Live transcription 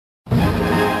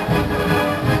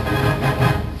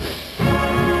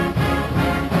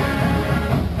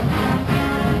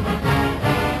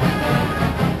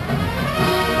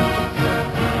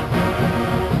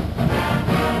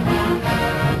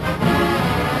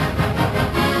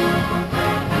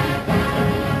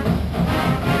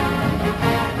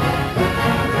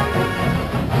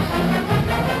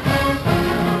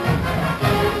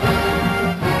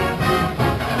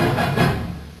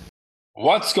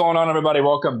What's going on, everybody?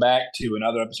 Welcome back to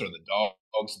another episode of the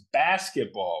Dogs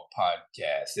Basketball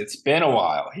Podcast. It's been a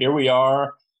while. Here we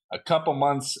are, a couple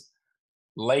months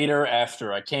later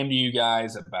after I came to you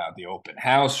guys about the open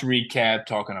house recap,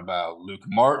 talking about Luke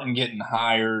Martin getting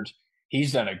hired.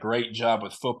 He's done a great job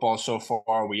with football so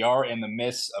far. We are in the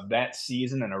midst of that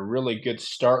season and a really good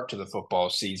start to the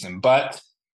football season, but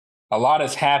a lot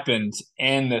has happened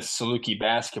in the Saluki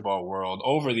basketball world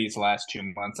over these last 2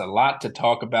 months. A lot to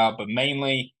talk about, but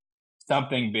mainly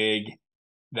something big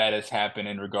that has happened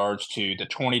in regards to the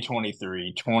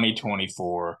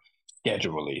 2023-2024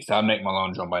 schedule release. I'm Nick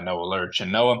Malone, joined by Noah Lurch.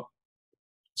 And Noah,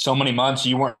 so many months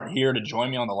you weren't here to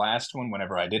join me on the last one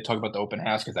whenever I did talk about the open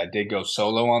house because I did go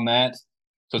solo on that.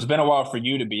 So it's been a while for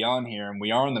you to be on here, and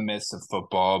we are in the midst of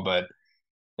football, but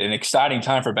an exciting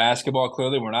time for basketball.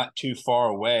 Clearly, we're not too far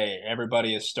away.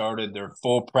 Everybody has started their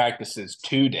full practices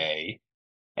today,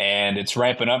 and it's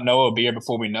ramping up. Noah will be here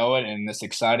before we know it in this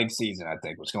exciting season, I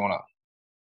think. What's going on?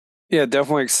 Yeah,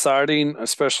 definitely exciting,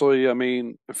 especially,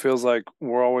 it feels like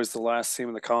we're always the last team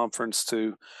in the conference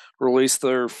to release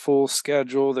their full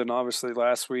schedule. Then obviously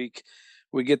last week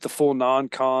we get the full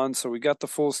non-con, so we got the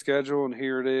full schedule and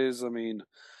here it is.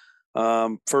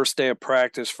 First day of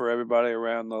practice for everybody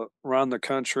around the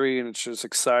country, and it's just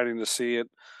exciting to see it.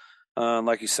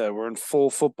 Like you said, we're in full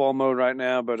football mode right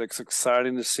now, but it's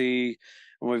exciting to see.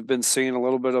 And we've been seeing a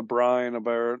little bit of Bryan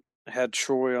about had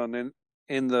Troy on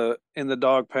in the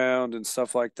dog pound and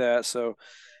stuff like that. So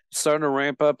it's starting to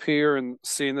ramp up here, and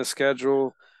seeing the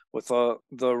schedule with the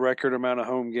record amount of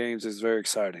home games is very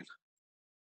exciting.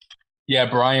 Yeah,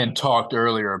 Bryan talked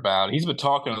earlier about he's been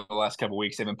talking over the last couple of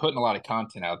weeks. They've been putting a lot of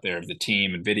content out there of the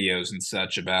team and videos and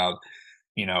such about,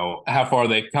 how far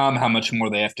they've come, how much more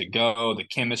they have to go, the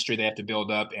chemistry they have to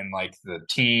build up, and like the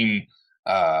team,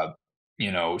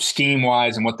 scheme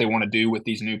wise, and what they want to do with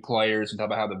these new players, and talk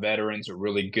about how the veterans are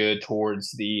really good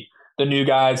towards the new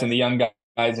guys and the young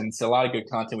guys. And it's a lot of good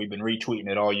content. We've been retweeting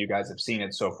it all. You guys have seen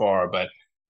it so far, but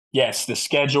yes, the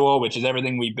schedule, which is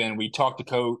everything we talked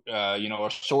to our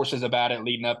sources about it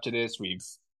leading up to this. We've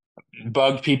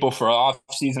bugged people for off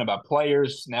season about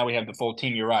players. Now we have the full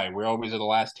team. You're right. We're always the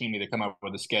last team to either come up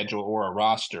with a schedule or a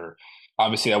roster.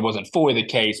 Obviously, that wasn't fully the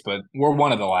case, but we're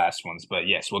one of the last ones. But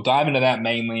yes, we'll dive into that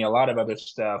mainly. A lot of other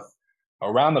stuff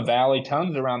around the valley,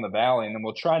 tons around the valley, and then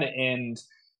we'll try to end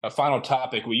a final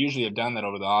topic. We usually have done that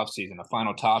over the offseason, the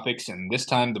final topics, and this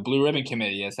time the Blue Ribbon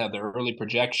Committee has had their early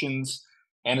projections,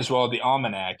 and as well the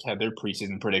Almanac had their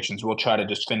preseason predictions. We'll try to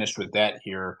just finish with that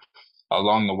here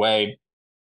along the way.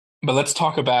 But let's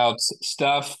talk about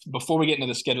stuff before we get into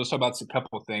the schedule. Let's talk about a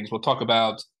couple of things. We'll talk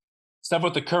about stuff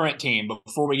with the current team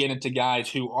before we get into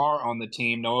guys who are on the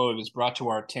team. Noah, it was brought to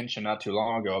our attention not too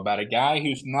long ago about a guy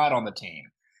who's not on the team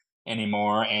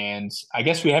anymore. And I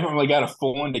guess we haven't really got a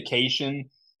full indication.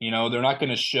 They're not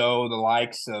going to show the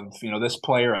likes of, this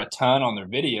player a ton on their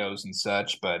videos and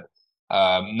such. But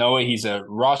Noah, he's a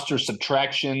roster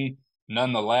subtraction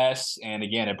nonetheless. And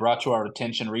again, it brought to our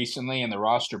attention recently, and the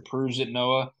roster proves it,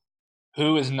 Noah.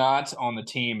 Who is not on the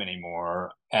team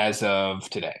anymore as of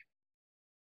today?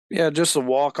 Yeah, just a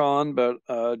walk on, but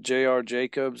J.R.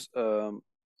 Jacobs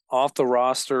off the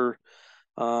roster.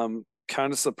 Kind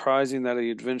of surprising that he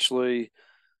eventually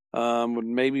would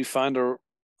maybe find a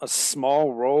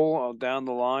small role down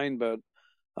the line, but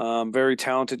very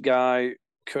talented guy.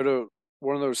 Could have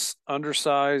one of those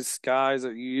undersized guys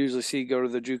that you usually see go to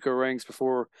the JUCO ranks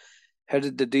before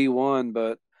headed to D1,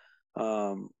 but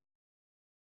um,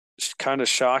 it's kind of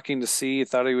shocking to see. I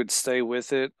thought he would stay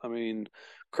with it.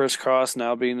 Chris Cross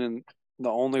now being in the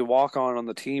only walk on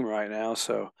the team right now,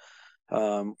 so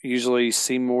usually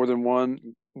see more than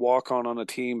one walk on a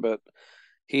team, but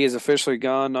he is officially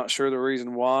gone. Not sure the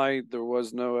reason why. There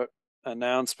was no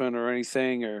announcement or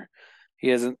anything, or he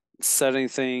hasn't said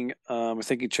anything. I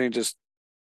think he changed his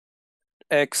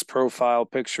X profile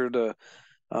picture to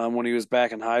when he was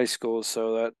back in high school,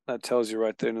 so that tells you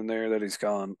right then and there that he's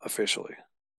gone officially.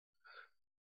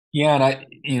 Yeah, and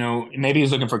maybe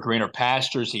he's looking for greener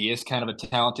pastures. He is kind of a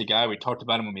talented guy. We talked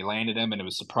about him when we landed him, and it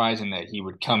was surprising that he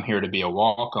would come here to be a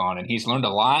walk-on. And he's learned a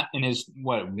lot in his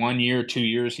 1 year, 2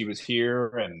 years he was here,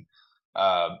 and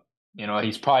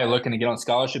he's probably looking to get on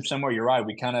scholarship somewhere. You're right.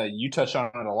 You touched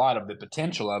on it a lot of the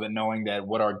potential of it, knowing that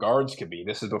what our guards could be.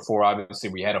 This is before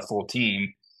obviously we had a full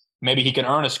team. Maybe he can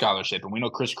earn a scholarship, and we know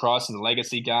Chris Cross is a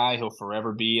legacy guy. He'll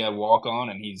forever be a walk-on,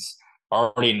 and he's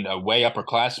already a way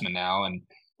upperclassman now, and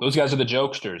those guys are the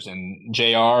jokesters, and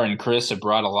JR and Chris have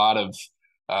brought a lot of,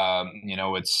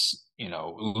 it's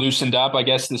loosened up, I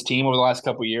guess, this team over the last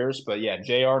couple of years. But yeah,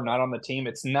 JR not on the team.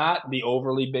 It's not the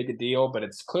overly big a deal, but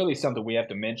it's clearly something we have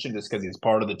to mention just because he's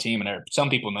part of the team, and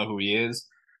some people know who he is.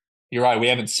 you're right. We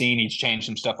haven't seen he's changed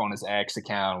some stuff on his X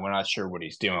account. We're not sure what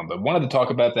he's doing, but wanted to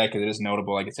talk about that because it is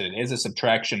notable. Like I said, it is a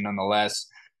subtraction nonetheless.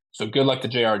 So good luck to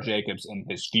J.R. Jacobs in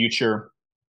his future.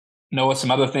 Noah,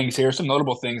 some other things here, some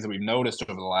notable things that we've noticed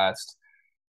over the last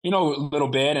a little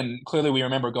bit. And clearly, we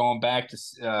remember going back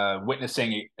to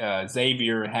witnessing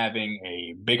Xavier having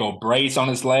a big old brace on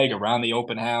his leg around the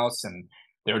open house. And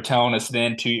they were telling us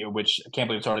then, which I can't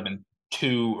believe it's already been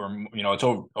it's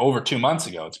over 2 months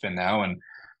ago. It's been now. And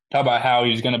talk about how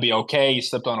he's going to be okay. He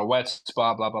slipped on a wet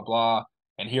spot, blah, blah, blah.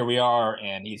 And here we are.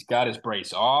 And he's got his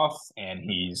brace off and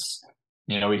he's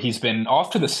been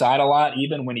off to the side a lot,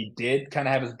 even when he did kind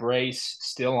of have his brace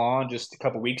still on just a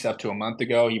couple weeks up to a month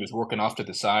ago. He was working off to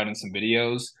the side in some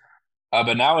videos.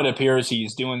 But now it appears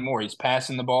he's doing more. He's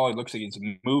passing the ball. He looks like he's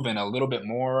moving a little bit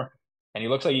more. And he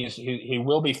looks like he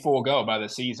will be full go by the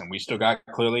season. We still got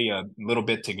clearly a little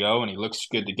bit to go, and he looks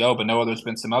good to go. But no, there's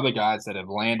been some other guys that have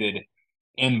landed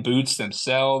in boots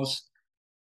themselves.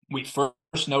 We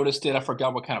first noticed it. I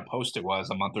forgot what kind of post it was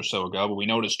a month or so ago, but we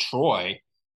noticed Troy,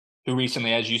 who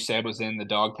recently, as you said, was in the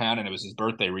dog pound, and it was his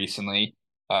birthday recently.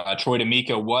 Troy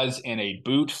D'Amico was in a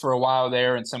boot for a while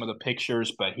there in some of the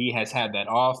pictures, but he has had that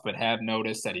off. But have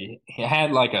noticed that he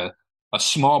had like a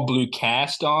small blue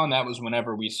cast on. That was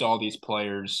whenever we saw these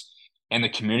players in the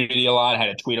community a lot. I had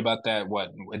a tweet about that,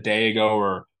 a day ago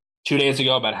or 2 days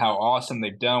ago, about how awesome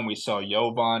they've done. We saw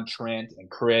Jovan, Trent, and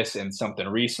Chris in something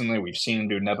recently. We've seen them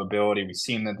do Inevitability. We've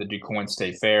seen them at the DuQuoin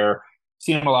State Fair.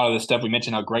 Seen a lot of this stuff. We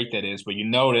mentioned how great that is, but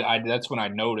that's when I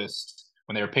noticed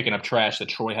when they were picking up trash that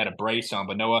Troy had a brace on.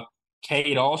 But Noah,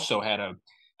 Cade also had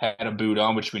a boot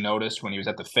on, which we noticed when he was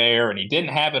at the fair, and he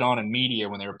didn't have it on in media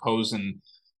when they were posing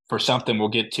for something we'll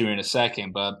get to in a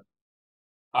second. But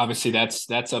obviously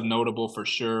that's of notable for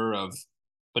sure.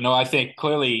 But no, I think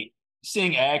clearly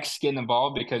seeing X getting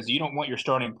involved, because you don't want your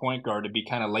starting point guard to be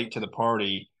kind of late to the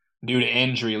party due to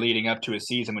injury leading up to a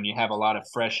season when you have a lot of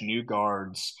fresh new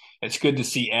guards. It's good to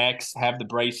see X have the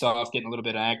brace off, getting a little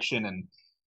bit of action.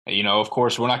 And, of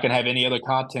course, we're not going to have any other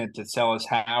content to tell us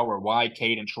how or why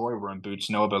Cade and Troy were in boots,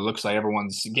 no, but it looks like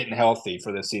everyone's getting healthy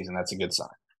for this season. That's a good sign.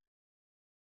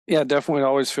 Yeah, definitely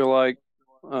always feel like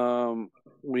um,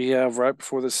 we have right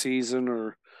before the season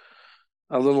or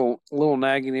a little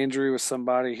nagging injury with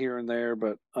somebody here and there,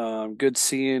 but good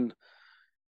seeing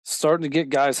starting to get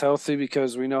guys healthy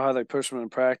because we know how they push them in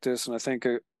practice. And I think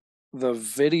the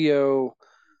video,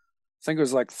 I think it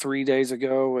was like 3 days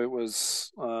ago, it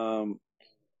was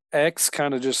X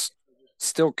kind of just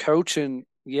still coaching,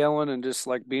 yelling, and just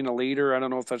like being a leader. I don't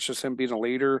know if that's just him being a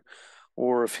leader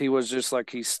or if he was just like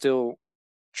he's still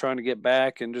trying to get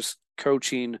back and just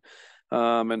coaching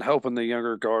and helping the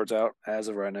younger guards out as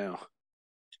of right now.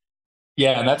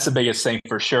 Yeah, and that's the biggest thing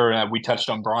for sure. We touched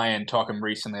on Bryan talking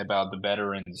recently about the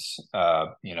veterans,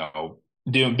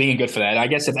 doing being good for that. I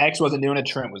guess if X wasn't doing it,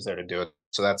 Trent was there to do it,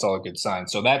 so that's all a good sign.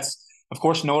 So that's of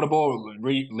course notable.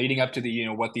 Leading up to the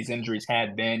what these injuries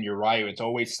had been. You're right; it's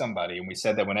always somebody, and we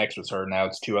said that when X was hurt. Now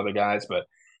it's two other guys, but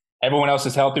everyone else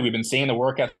is healthy. We've been seeing the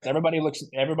workouts. Everybody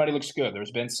looks good.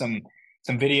 There's been some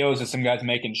videos of some guys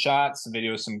making shots, some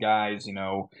videos, some guys,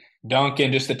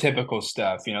 dunking, just the typical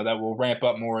stuff, that will ramp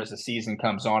up more as the season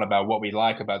comes on about what we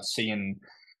like about seeing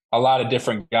a lot of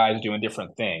different guys doing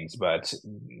different things. But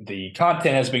the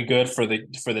content has been good for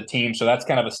the team. So that's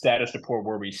kind of a status report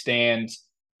where we stand.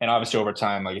 And obviously over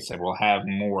time, like I said, we'll have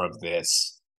more of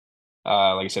this.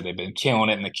 Like I said, they've been killing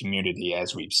it in the community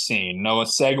as we've seen. Noah,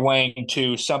 segueing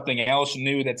to something else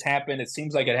new that's happened. It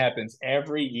seems like it happens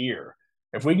every year.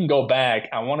 If we can go back,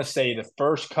 I want to say the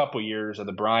first couple years of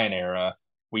the Bryan era,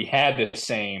 we had the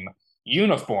same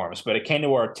uniforms, but it came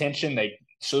to our attention.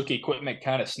 Salukis Equipment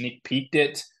kind of sneak peeked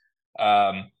it,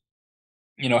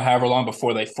 however long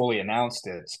before they fully announced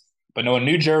it. But no,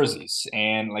 new jerseys,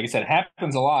 and like I said, it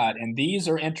happens a lot, and these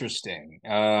are interesting.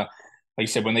 Like I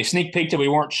said, when they sneak peeked it, we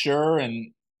weren't sure,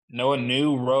 and Noah,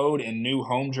 new road and new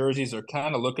home jerseys are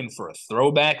kind of looking for a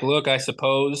throwback look, I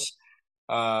suppose.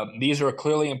 These are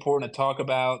clearly important to talk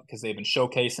about because they've been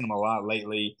showcasing them a lot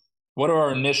lately. What are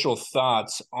our initial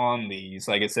thoughts on these?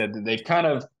 Like I said, they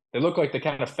look like the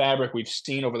kind of fabric we've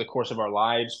seen over the course of our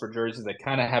lives for jerseys that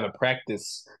kind of have a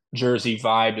practice jersey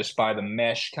vibe just by the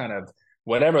mesh kind of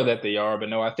whatever that they are. But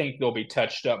no, I think they'll be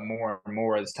touched up more and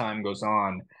more as time goes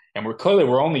on. And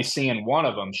we're only seeing one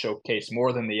of them showcase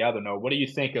more than the other. No, what do you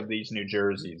think of these new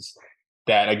jerseys?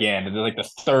 That again, they're like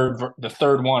the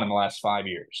third one in the last 5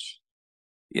 years.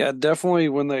 Yeah, definitely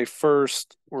when they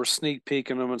first were sneak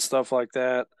peeking them and stuff like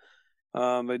that,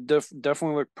 they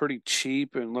definitely look pretty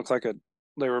cheap and look like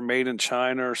they were made in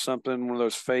China or something, one of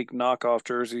those fake knockoff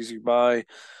jerseys you buy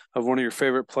of one of your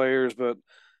favorite players. But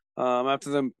after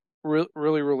them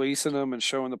really releasing them and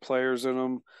showing the players in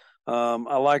them.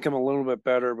 I like them a little bit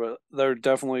better, but they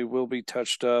definitely will be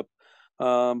touched up.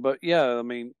 But yeah, I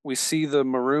mean, we see the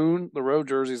maroon, the road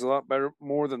jerseys a lot better,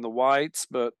 more than the whites.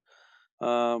 But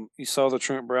you saw the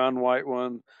Trent Brown white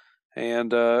one,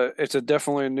 and it's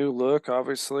definitely a new look,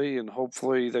 obviously, and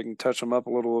hopefully they can touch them up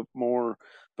a little more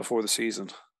before the season.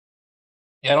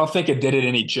 Yeah, I don't think it did it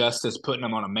any justice putting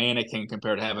them on a mannequin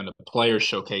compared to having the players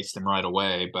showcase them right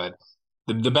away. But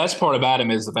the best part about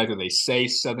them is the fact that they say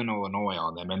Southern Illinois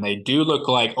on them, and they do look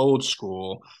like old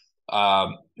school.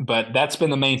 But that's been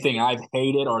the main thing I've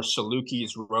hated are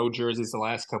Salukis road jerseys the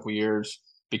last couple of years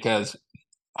because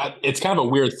it's kind of a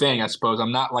weird thing, I suppose.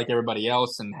 I'm not like everybody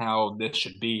else and how this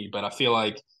should be, but I feel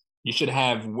like you should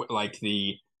have like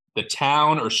the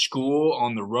town or school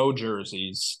on the road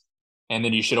jerseys, and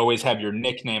then you should always have your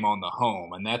nickname on the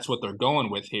home, and that's what they're going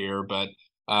with here. But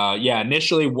yeah,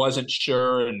 initially wasn't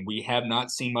sure, and we have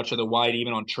not seen much of the white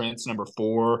even on Trent's number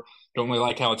 4. Don't really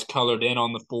like how it's colored in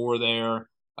on the 4 there.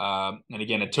 And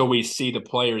again, until we see the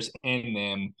players in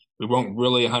them, we won't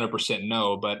really 100%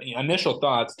 know. But initial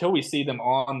thoughts, till we see them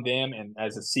on them, and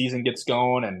as the season gets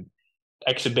going and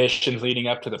exhibitions leading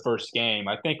up to the first game,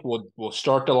 I think we'll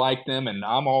start to like them. And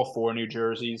I'm all for new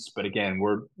jerseys, but again,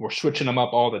 we're switching them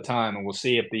up all the time, and we'll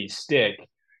see if these stick.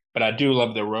 But I do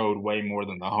love the road way more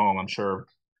than the home. I'm sure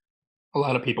a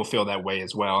lot of people feel that way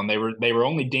as well. And they were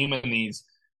only deeming these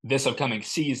this upcoming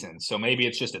season, so maybe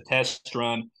it's just a test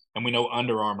run. And we know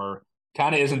Under Armour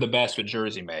kind of isn't the best with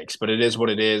jersey makes, but it is what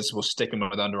it is. We'll stick them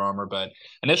with Under Armour. But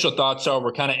initial thoughts are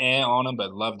we're kind of on them,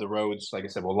 but love the roads. Like I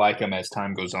said, we'll like them as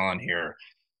time goes on here.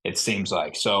 It seems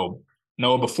like so.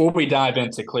 Noah, before we dive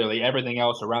into clearly everything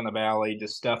else around the valley,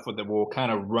 just stuff that we'll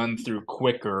kind of run through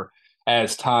quicker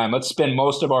as time. Let's spend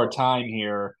most of our time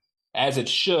here as it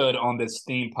should on this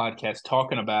theme podcast,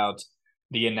 talking about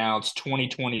the announced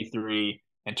 2023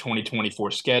 and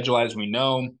 2024 schedule. As we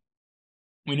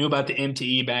knew about the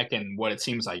MTE back in what it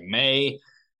seems like May,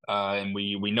 and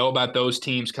we know about those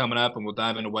teams coming up, and we'll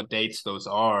dive into what dates those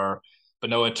are. But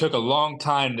no, it took a long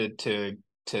time to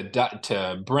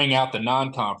bring out the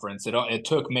non-conference. It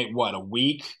took maybe what a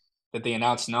week that they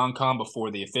announced non-con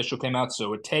before the official came out.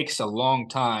 So it takes a long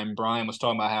time. Bryan was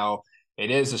talking about how it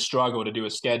is a struggle to do a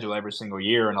schedule every single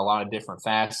year in a lot of different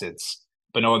facets.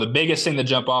 But no, the biggest thing to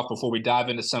jump off before we dive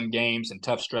into some games and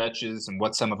tough stretches and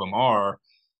what some of them are,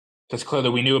 because clearly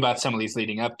we knew about some of these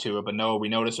leading up to it, but no, we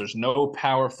noticed there's no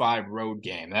Power Five road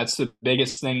game. That's the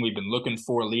biggest thing we've been looking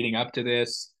for leading up to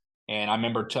this. And I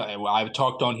remember I've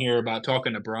talked on here about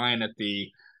talking to Bryan at the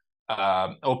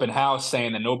open house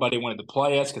saying that nobody wanted to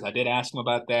play us because I did ask him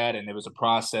about that, and it was a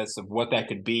process of what that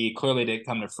could be. Clearly, didn't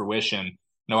come to fruition.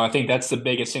 No, I think that's the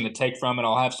biggest thing to take from it.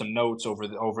 I'll have some notes over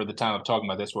the time of talking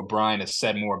about this, where Bryan has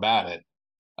said more about it.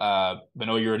 But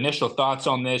no, your initial thoughts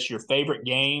on this, your favorite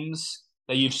games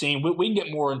that you've seen. We can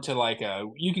get more into like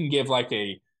you can give like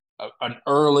an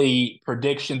early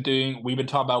prediction thing. We've been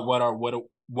talking about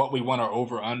what we want our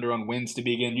over under on wins to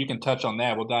begin. You can touch on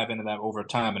that. We'll dive into that over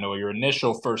time. And know your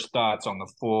initial first thoughts on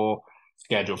the full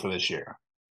schedule for this year.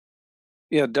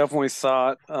 Yeah, definitely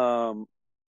thought.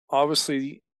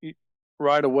 Obviously,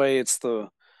 right away,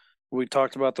 we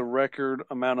talked about the record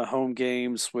amount of home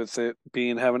games with it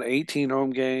being having 18 home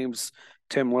games.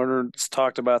 Tim Leonard's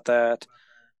talked about that.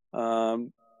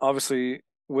 Obviously,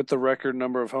 with the record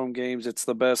number of home games, it's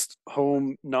the best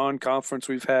home non-conference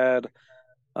we've had.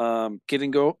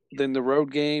 Getting go then the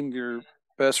road game, your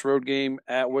best road game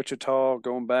at Wichita,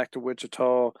 going back to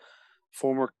Wichita,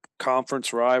 former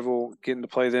conference rival, getting to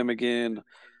play them again.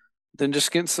 Then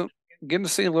just getting to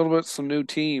see a little bit some new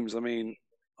teams. I mean,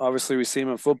 obviously we see them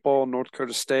in football, North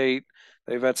Dakota State.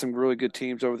 They've had some really good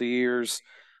teams over the years.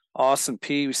 Austin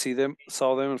P, we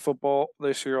saw them in football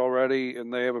this year already,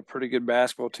 and they have a pretty good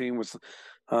basketball team with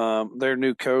their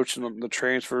new coach and the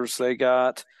transfers they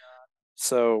got.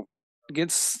 So get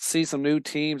to see some new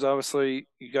teams. Obviously,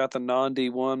 you got the non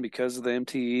D1 because of the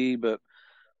MTE, but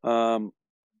um,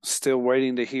 still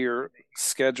waiting to hear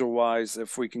schedule wise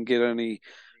if we can get any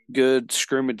good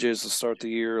scrimmages to start the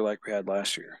year like we had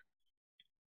last year.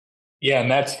 Yeah,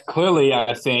 and that's clearly,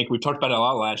 I think, we talked about it a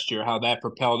lot last year, how that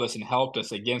propelled us and helped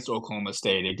us against Oklahoma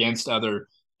State, against other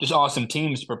just awesome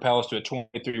teams to propel us to a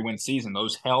 23-win season.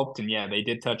 Those helped, and yeah, they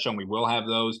did touch on we will have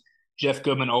those. Jeff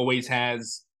Goodman always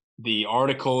has the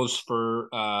articles for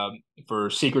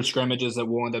secret scrimmages that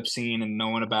we'll end up seeing and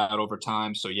knowing about over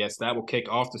time. So yes, that will kick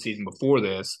off the season before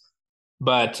this.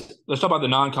 But let's talk about the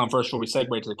non-con first before we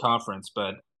segue to the conference.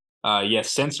 But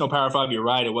yes, since no Power Five, you're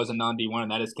right. It was a non-D1,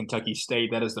 and that is Kentucky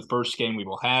State. That is the first game we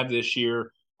will have this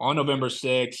year on November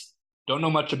 6th. Don't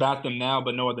know much about them now,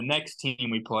 but know the next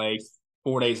team we play,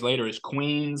 4 days later is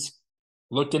Queens.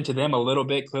 Looked into them a little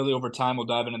bit. Clearly, over time, we'll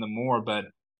dive into them more. But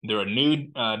they're a new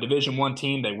Division One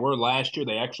team. They were last year.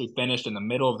 They actually finished in the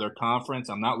middle of their conference.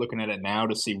 I'm not looking at it now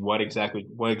to see what exact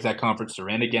conference they're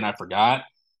in. Again, I forgot.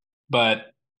 But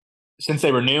since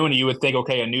they were new, and you would think,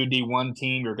 okay, a new D1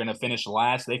 team, you're going to finish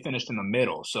last. They finished in the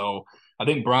middle. So I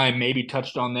think Bryan maybe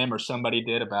touched on them, or somebody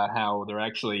did, about how they're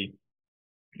actually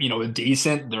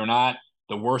decent. They're not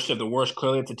the worst of the worst.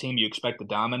 Clearly, it's a team you expect to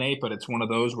dominate, but it's one of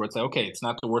those where it's like, okay, it's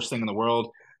not the worst thing in the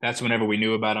world. That's whenever we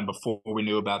knew about them before we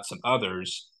knew about some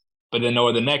others. But then,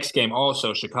 the next game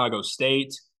also, Chicago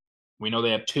State. We know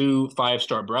they have two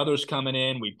five-star brothers coming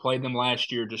in. We played them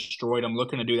last year, destroyed them,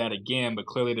 looking to do that again, but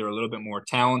clearly they're a little bit more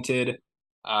talented.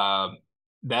 Uh,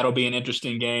 that'll be an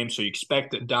interesting game. So you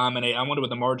expect to dominate. I wonder what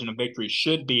the margin of victory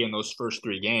should be in those first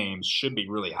three games. Should be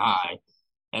really high.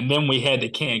 And then we head to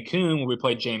Cancun where we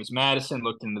played James Madison,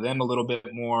 looked into them a little bit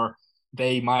more.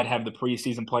 They might have the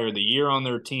preseason player of the year on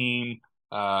their team.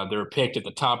 They're picked at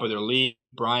the top of their league.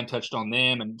 Bryan touched on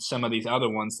them and some of these other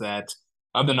ones that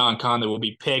of the non-con that will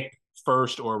be picked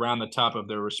first or around the top of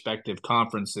their respective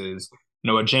conferences.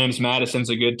 James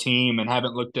Madison's a good team and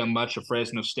haven't looked at much of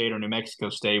Fresno State or New Mexico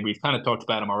State. We've kind of talked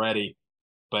about them already.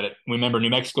 But remember,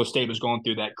 New Mexico State was going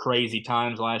through that crazy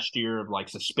times last year of like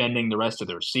suspending the rest of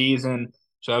their season.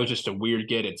 So that was just a weird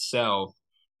get itself.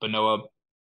 But Noah,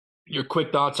 your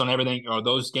quick thoughts on everything or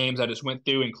those games I just went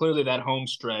through, and clearly that home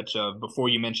stretch of before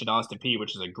you mentioned Austin Peay,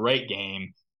 which is a great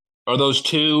game. Are those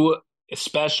two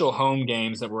special home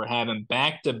games that we're having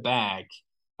back to back,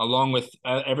 along with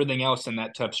everything else in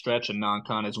that tough stretch of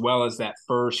non-con, as well as that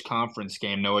first conference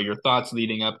game? Noah, your thoughts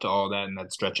leading up to all that in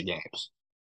that stretch of games?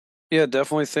 Yeah,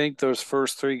 definitely think those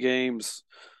first three games,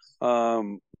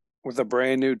 um, with a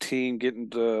brand new team getting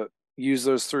to use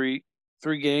those three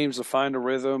games to find a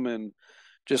rhythm and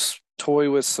just toy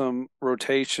with some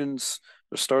rotations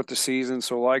to start the season.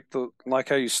 So like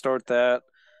how you start that.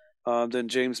 Then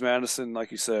James Madison,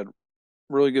 like you said,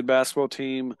 really good basketball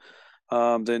team.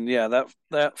 Then yeah,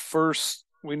 that first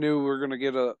we knew we were going to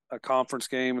get a conference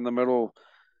game in the middle,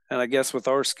 and I guess with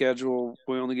our schedule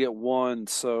we only get one,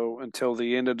 so until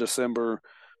the end of December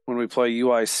when we play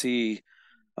UIC.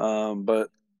 But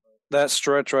that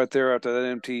stretch right there after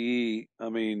that MTE, I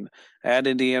mean, at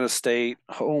Indiana State,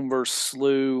 home versus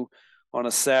SLU on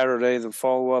a Saturday, then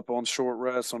follow up on short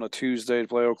rest on a Tuesday to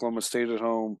play Oklahoma State at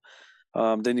home.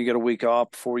 Then you get a week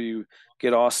off before you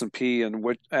get Austin Peay and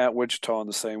at Wichita in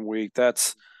the same week.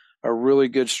 That's a really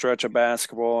good stretch of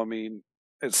basketball. I mean,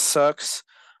 it sucks.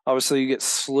 Obviously, you get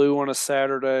SLU on a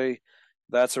Saturday.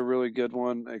 That's a really good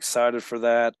one. Excited for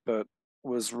that, but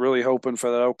was really hoping for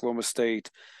that Oklahoma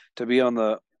State to be on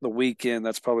the weekend.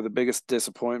 That's probably the biggest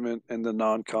disappointment in the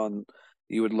non-con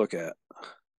you would look at.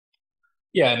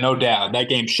 Yeah, no doubt. That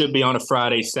game should be on a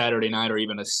Friday, Saturday night, or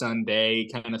even a Sunday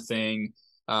kind of thing.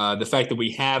 The fact that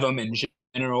we have them in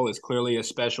general is clearly a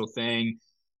special thing.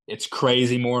 It's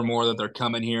crazy more and more that they're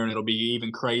coming here, and it'll be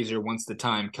even crazier once the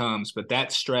time comes. But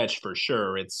that stretch for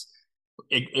sure,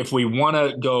 if we want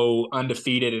to go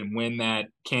undefeated and win that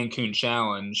Cancun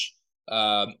Challenge,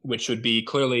 which would be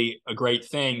clearly a great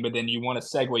thing. But then you want to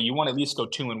segue, you want to at least go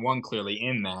 2-1 clearly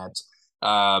in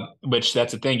that. Which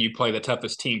that's the thing. You play the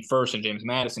toughest team first in James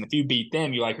Madison. If you beat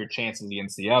them, you like your chances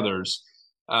against the others.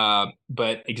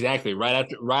 But exactly right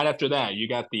after that, you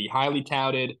got the highly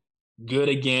touted, good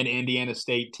again Indiana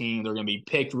State team. They're going to be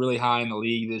picked really high in the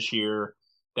league this year.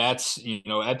 That's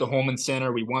at the Holman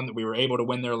Center. We were able to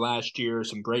win there last year.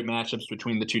 Some great matchups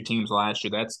between the two teams last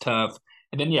year. That's tough.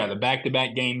 And then the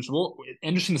back-to-back games. Well,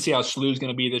 interesting to see how SLU's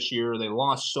going to be this year. They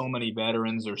lost so many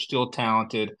veterans. They're still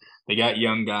talented. They got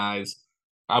young guys.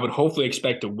 I would hopefully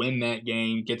expect to win that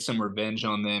game, get some revenge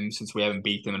on them since we haven't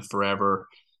beat them in forever.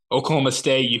 Oklahoma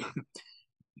State,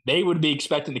 they would be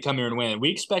expecting to come here and win. We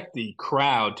expect the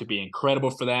crowd to be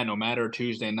incredible for that, no matter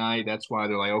Tuesday night. That's why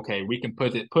they're like, okay, we can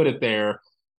put it there.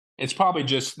 It's probably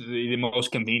just the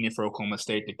most convenient for Oklahoma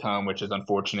State to come, which is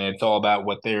unfortunate. It's all about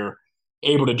what they're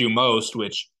able to do most,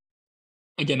 which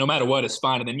again, no matter what, is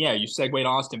fine. And then you segue to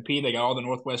Austin Peay. They got all the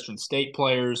Northwestern State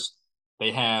players.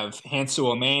 They have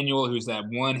Hansel Emmanuel, who's that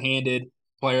one-handed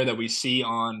player that we see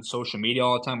on social media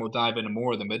all the time. We'll dive into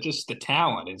more of them, but just the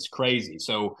talent is crazy.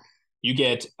 So you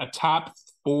get a top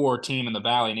four team in the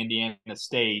Valley in Indiana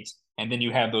State, and then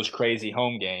you have those crazy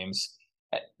home games.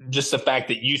 Just the fact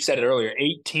that you said it earlier,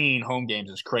 18 home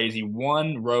games is crazy.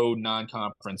 One road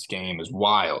non-conference game is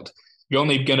wild. You're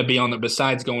only going to be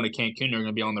besides going to Cancun, you're going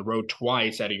to be on the road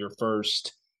twice out of your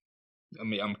first, I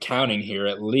mean, I'm counting here,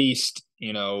 at least,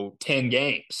 10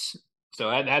 games. So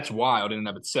that's wild in and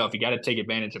of itself. You got to take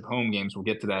advantage of home games. We'll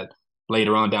get to that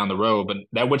later on down the road. But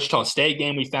that Wichita State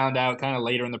game, we found out kind of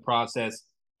later in the process,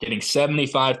 getting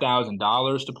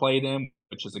 $75,000 to play them,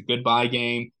 which is a good buy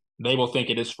game. They will think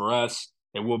it is for us.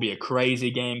 It will be a crazy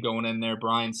game going in there.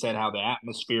 Bryan said how the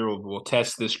atmosphere will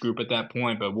test this group at that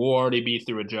point, but we'll already be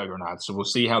through a juggernaut. So we'll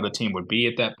see how the team would be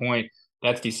at that point.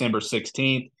 That's December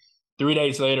 16th. 3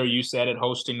 days later, you said it,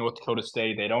 hosting North Dakota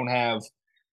State. They don't have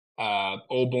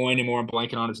old boy anymore. I'm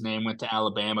blanking on his name. Went to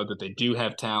Alabama, but they do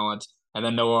have talent. And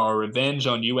then our revenge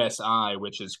on USI,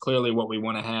 which is clearly what we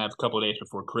want to have a couple of days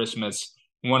before Christmas.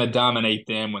 We want to dominate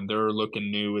them when they're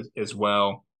looking new as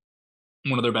well.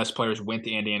 One of their best players went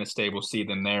to Indiana State. We'll see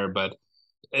them there. But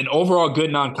an overall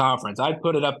good non-conference. I'd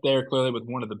put it up there clearly with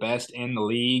one of the best in the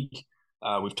league.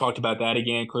 We've talked about that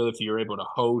again. Clearly, if you're able to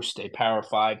host a Power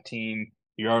Five team,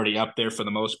 you're already up there for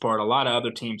the most part. A lot of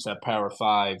other teams have Power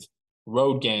Five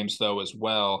road games though as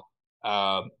well.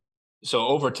 Uh, so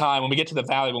over time, when we get to the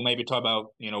Valley, we'll maybe talk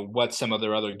about what some of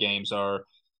their other games are.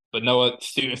 But Noah,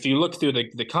 if you look through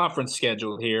the conference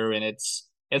schedule here, and it's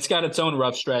got its own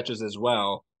rough stretches as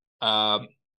well. Uh,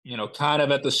 kind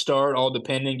of at the start, all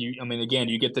depending. I mean, again,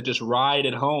 you get to just ride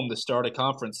at home the start of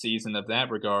conference season of that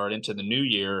regard into the new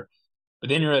year. But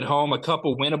then you're at home, a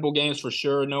couple winnable games for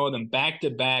sure. No, them back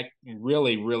to back,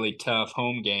 really, really tough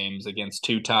home games against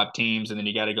two top teams. And then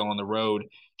you got to go on the road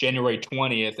January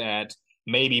 20th at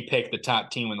maybe pick the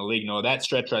top team in the league. No, that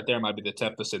stretch right there might be the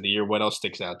toughest of the year. What else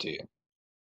sticks out to you?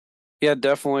 Yeah,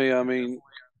 definitely. I mean,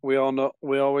 we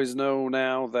always know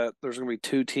now that there's going to be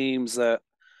two teams that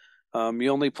you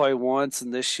only play once,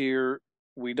 and this year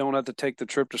we don't have to take the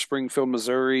trip to Springfield,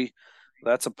 Missouri.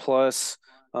 That's a plus,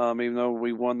 even though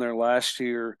we won there last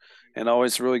year, and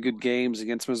always really good games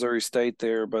against Missouri State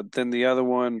there. But then the other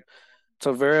one, it's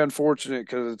a very unfortunate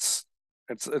because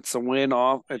it's a win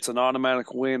off. It's an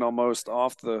automatic win almost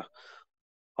off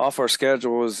our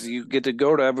schedule. Is you get to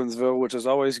go to Evansville, which is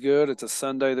always good. It's a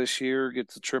Sunday this year. Get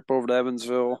the trip over to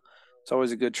Evansville. It's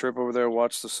always a good trip over there to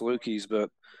watch the Salukis, but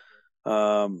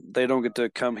they don't get to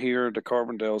come here to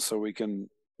Carbondale, so we can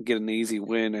get an easy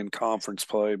win in conference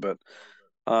play. But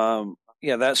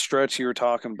yeah, that stretch you were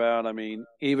talking about, I mean,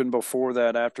 even before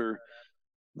that, after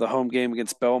the home game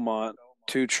against Belmont,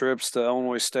 two trips to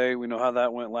Illinois State, we know how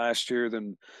that went last year.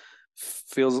 Then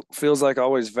feels like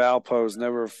always Valpo is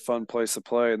never a fun place to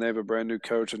play, and they have a brand new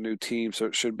coach, a new team, so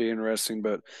it should be interesting.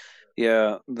 But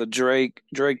yeah, the Drake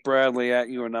Bradley at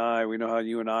UNI, we know how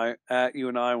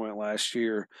UNI went last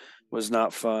year, was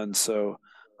not fun. So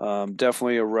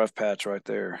definitely a rough patch right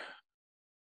there.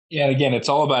 Yeah, again, it's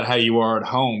all about how you are at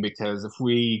home because if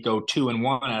we go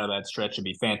 2-1 out of that stretch, it'd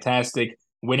be fantastic.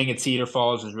 Winning at Cedar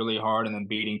Falls is really hard, and then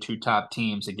beating two top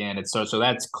teams again. It's so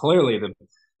that's clearly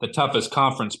the toughest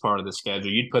conference part of the schedule.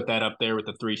 You'd put that up there with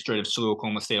the three straight of SLU,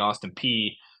 Oklahoma State, Austin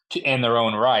P in their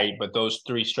own right, but those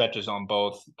three stretches on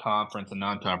both conference and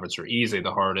non-conference are easily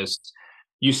the hardest.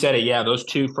 You said it, yeah. Those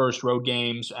two first road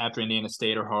games after Indiana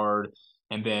State are hard.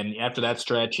 And then after that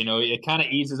stretch, it kind of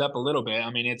eases up a little bit. I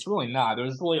mean, it's really not.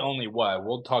 There's really only what?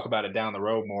 We'll talk about it down the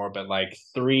road more, but like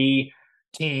three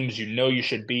teams you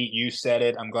should beat. You said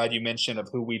it. I'm glad you mentioned of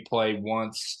who we play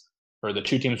once, or the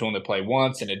two teams we only play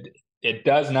once. And it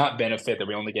does not benefit that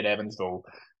we only get Evansville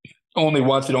only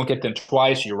once. We don't get them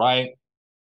twice. You're right.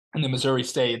 And the Missouri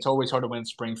State, it's always hard to win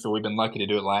Springfield. We've been lucky to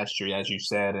do it last year, as you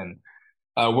said. And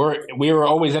we were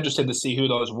always interested to see who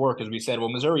those were because we said, well,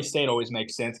 Missouri State always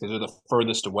makes sense because they're the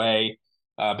furthest away,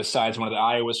 besides one of the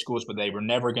Iowa schools, but they were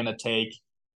never going to take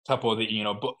a couple of the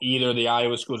either the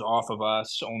Iowa schools off of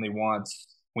us only once.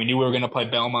 We knew we were going to play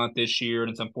Belmont this year, and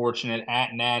it's unfortunate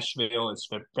at Nashville. It's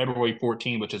February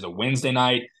 14th, which is a Wednesday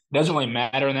night. It doesn't really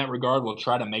matter in that regard. We'll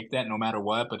try to make that no matter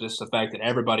what, but just the fact that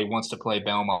everybody wants to play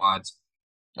Belmont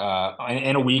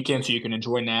in a weekend so you can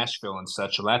enjoy Nashville and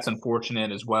such. So that's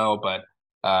unfortunate as well, but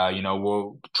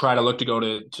we'll try to look to go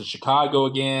to Chicago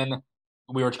again.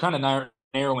 We were kind of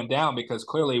narrowing down because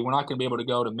clearly we're not going to be able to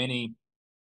go to many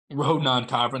road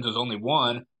non-conference. There's only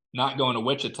one, not going to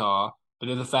Wichita. But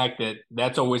there's the fact that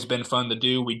that's always been fun to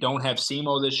do. We don't have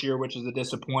SEMO this year, which is a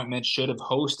disappointment. Should have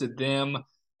hosted them.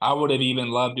 I would have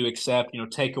even loved to accept,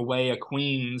 take away a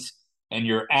Queens and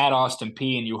you're at Austin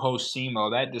P and you host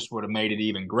SEMO. That just would have made it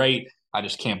even great. I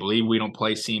just can't believe we don't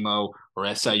play SEMO or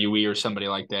SIUE or somebody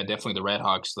like that. Definitely the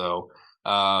Redhawks, though.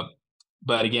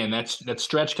 But again, that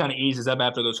stretch kind of eases up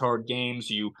after those hard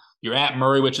games. You're at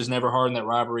Murray, which is never hard in that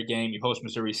rivalry game. You host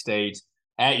Missouri State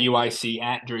at UIC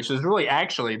at Drury. So there's really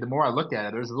actually the more I look at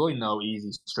it, there's really no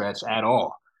easy stretch at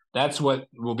all. That's what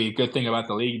will be a good thing about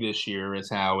the league this year is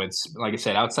how it's like I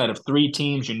said, outside of three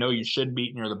teams you should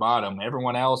beat near the bottom.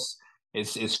 Everyone else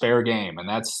is fair game, and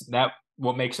that's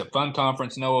what makes a fun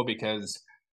conference, Noah, because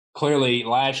clearly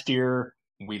last year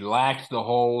we lacked the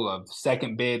whole of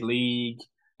second bid league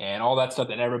and all that stuff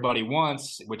that everybody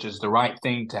wants, which is the right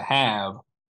thing to have.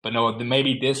 But no,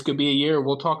 maybe this could be a year.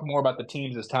 We'll talk more about the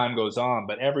teams as time goes on.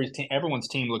 But everyone's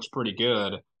team looks pretty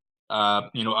good.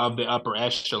 Of the upper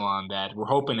echelon that we're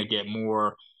hoping to get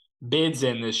more bids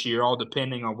in this year, all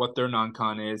depending on what their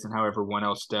non-con is and how everyone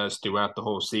else does throughout the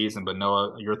whole season. But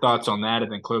Noah, your thoughts on that,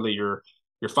 and then clearly your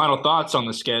final thoughts on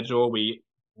the schedule. We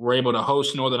were able to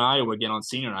host Northern Iowa again on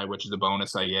senior night, which is a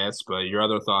bonus, I guess. But your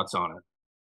other thoughts on it?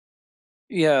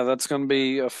 Yeah, that's going to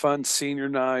be a fun senior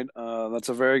night. That's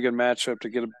a very good matchup to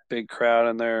get a big crowd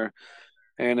in there,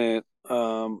 and it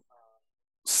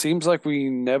seems like we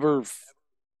never.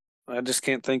 I just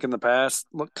can't think in the past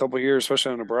couple of years,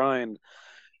 especially under Bryan.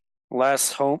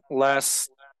 Last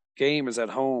game is at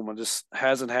home. It just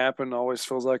hasn't happened. Always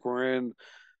feels like we're in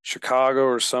Chicago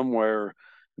or somewhere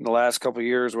in the last couple of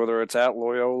years, whether it's at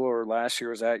Loyola or last year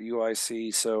was at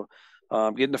UIC. So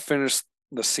getting to finish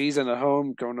the season at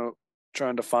home, going to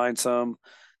trying to find some.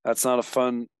 That's not a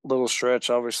fun little stretch.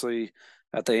 Obviously,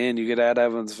 at the end you get at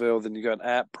Evansville, then you got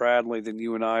at Bradley, then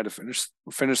UNI to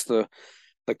finish the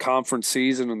conference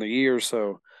season and the year.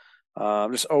 So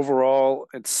just overall,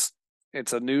 it's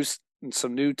a new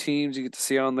some new teams you get to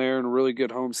see on there and a really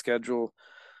good home schedule.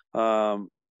 Um,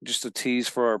 just a tease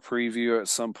for our preview at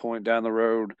some point down the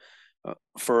road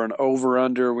for an over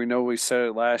under. We know we said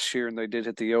it last year and they did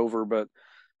hit the over, but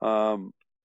um,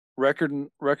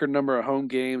 record number of home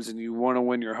games and you want to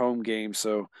win your home game.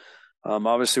 So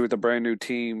obviously with a brand new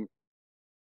team,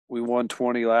 we won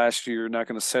 20 last year. Not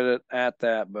going to set it at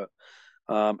that, but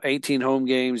 18 home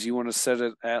games, you want to set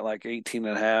it at like 18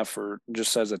 and a half or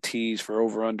just as a tease for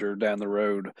over under down the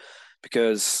road.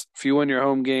 Because if you win your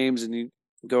home games and you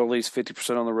go at least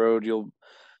 50% on the road, you'll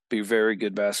be a very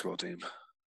good basketball team.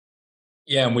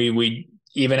 Yeah, and we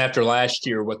even after last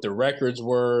year, what the records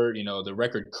were, the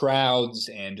record crowds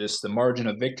and just the margin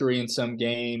of victory in some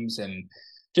games and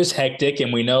just hectic.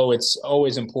 And we know it's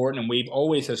always important. And we've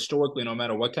always historically, no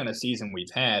matter what kind of season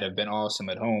we've had, have been awesome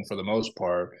at home for the most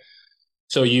part.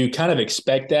 So you kind of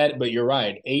expect that, but you're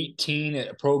right.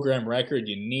 18 program record,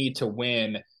 you need to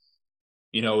win,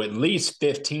 at least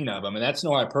 15 of them. And that's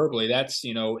no hyperbole. That's,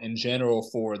 in general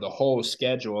for the whole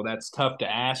schedule. That's tough to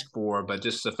ask for, but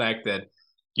just the fact that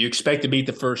you expect to beat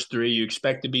the first three, you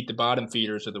expect to beat the bottom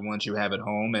feeders are the ones you have at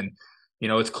home. And,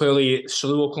 it's clearly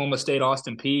SLU, Oklahoma State,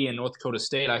 Austin P, and North Dakota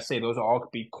State. I say those all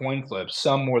could be coin flips,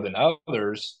 some more than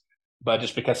others, but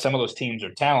just because some of those teams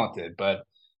are talented. But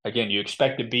again, you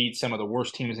expect to beat some of the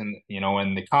worst teams in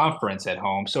the conference at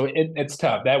home. So it's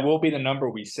tough. That will be the number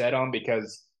we set on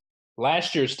because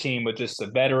last year's team with just the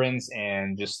veterans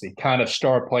and just the kind of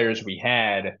star players we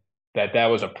had that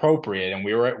was appropriate and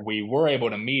we were able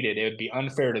to meet it. It would be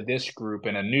unfair to this group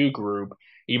and a new group,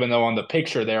 even though on the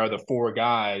picture there are the four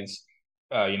guys,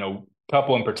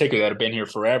 couple in particular that have been here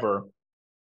forever,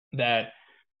 that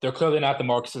they're clearly not the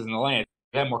Marcuses in the land.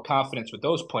 We have more confidence with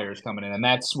those players coming in, and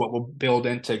that's what we'll build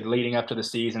into leading up to the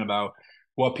season about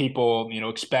what people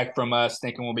expect from us,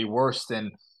 thinking will be worse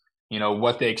than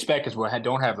what they expect because we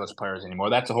don't have those players anymore.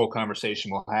 That's a whole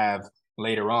conversation we'll have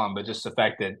later on. But just the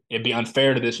fact that it'd be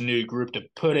unfair to this new group to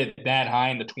put it that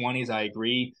high in the 20s, I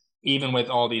agree. Even with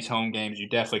all these home games, you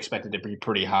definitely expect it to be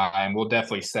pretty high, and we'll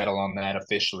definitely settle on that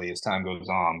officially as time goes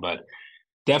on. But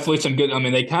definitely some good. I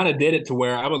mean, they kind of did it to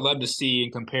where I would love to see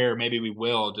and compare. Maybe we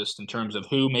will just in terms of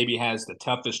who maybe has the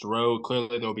toughest road.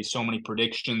 Clearly, there'll be so many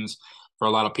predictions for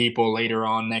a lot of people later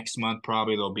on next month.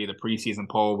 Probably there'll be the preseason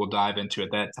poll. We'll dive into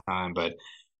at that time, but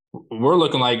we're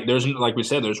looking like like we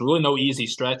said, there's really no easy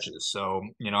stretches. So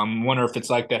I'm wondering if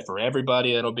it's like that for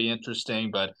everybody. That'll be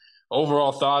interesting, but.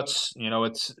 Overall thoughts,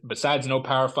 it's besides no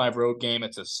Power Five road game,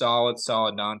 it's a solid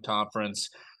non-conference.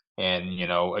 And,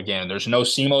 again, there's no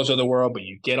SEMOs of the world, but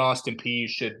you get Austin P, you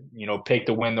should, pick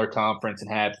to win their conference and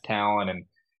have talent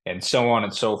and so on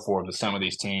and so forth with some of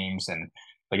these teams. And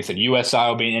like I said, USI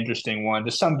will be an interesting one.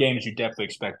 Just some games you definitely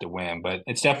expect to win, but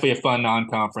it's definitely a fun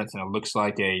non-conference, and it looks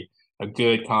like a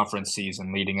good conference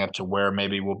season leading up to where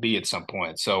maybe we'll be at some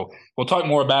point. So we'll talk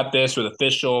more about this with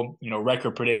official,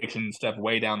 record prediction stuff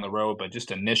way down the road, but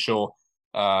just initial,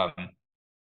 um,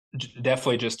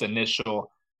 definitely just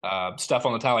initial stuff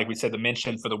on the tie. Like we said, the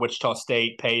mention for the Wichita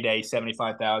State payday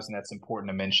 75,000. That's important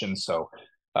to mention. So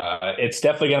it's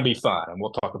definitely going to be fun, and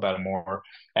we'll talk about it more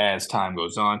as time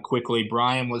goes on. Quickly,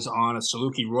 Bryan was on a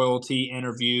Salukis royalty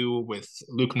interview with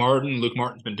Luke Martin. Luke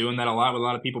Martin's been doing that a lot with a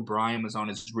lot of people. Bryan was on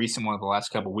his recent one of the last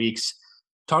couple of weeks.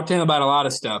 Talked to him about a lot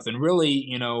of stuff, and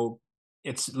really,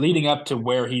 it's leading up to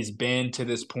where he's been to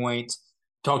this point.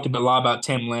 Talked a lot about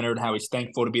Tim Leonard, how he's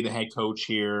thankful to be the head coach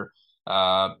here.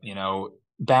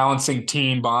 balancing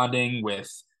team bonding with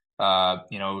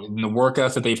the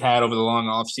workouts that they've had over the long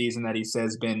off season that he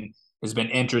says been has been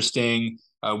interesting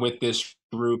with this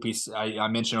group. I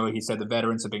mentioned earlier, he said the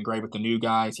veterans have been great with the new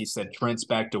guys. He said Trent's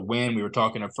back to win. We were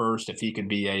talking at first if he could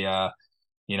be a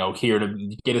here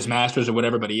to get his masters or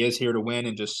whatever, but he is here to win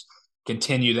and just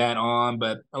continue that on.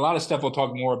 But a lot of stuff we'll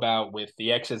talk more about with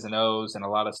the X's and O's and a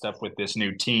lot of stuff with this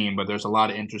new team. But there's a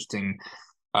lot of interesting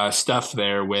stuff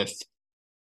there with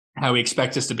how he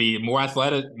expects us to be more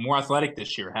athletic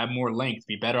this year, have more length,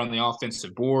 be better on the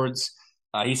offensive boards.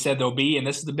 He said there'll be, and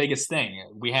this is the biggest thing,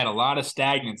 we had a lot of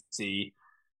stagnancy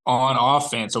on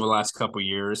offense over the last couple of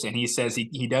years, and he says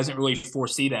he doesn't really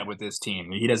foresee that with this team.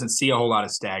 He doesn't see a whole lot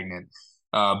of stagnant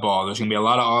ball. There's going to be a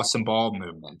lot of awesome ball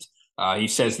movement. He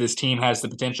says this team has the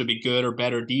potential to be good or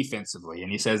better defensively,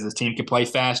 and he says this team can play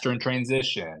faster in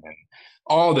transition and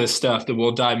all this stuff that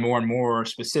we'll dive more and more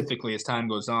specifically as time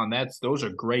goes on. Those are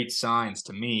great signs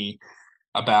to me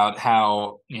about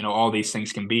how all these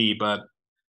things can be. But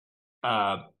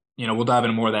uh, we'll dive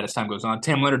into more of that as time goes on.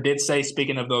 Tim Leonard did say,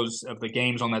 speaking of the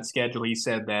games on that schedule, he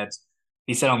said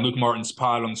on Luke Martin's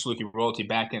pod on the Salukis Royalty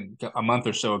back in a month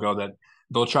or so ago that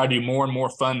they'll try to do more and more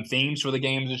fun themes for the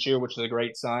games this year, which is a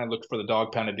great sign. Look for the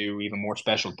dog pound to do even more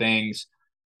special things.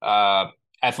 Uh,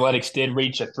 Athletics did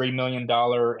reach a $3 million in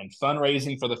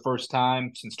fundraising for the first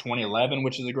time since 2011,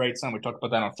 which is a great sign. We talked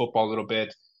about that on football a little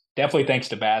bit. Definitely thanks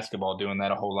to basketball doing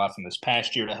that a whole lot from this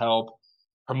past year to help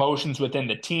promotions within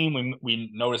the team. We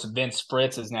noticed Vince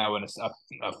Fritz is now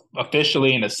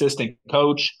officially an assistant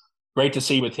coach. Great to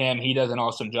see with him. He does an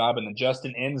awesome job. And then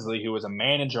Justin Inslee, who was a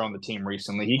manager on the team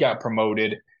recently, he got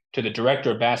promoted to the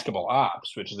director of basketball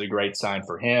ops, which is a great sign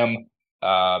for him.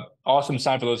 Awesome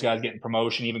sign for those guys getting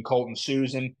promotion. Even Colton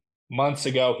Susan, months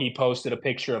ago, he posted a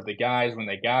picture of the guys when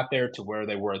they got there to where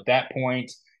they were at that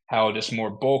point, how just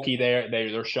more bulky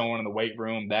they're showing in the weight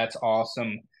room. That's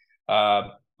awesome.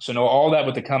 So know all that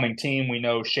with the coming team. We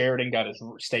know Sheridan got his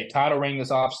state title ring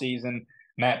this offseason.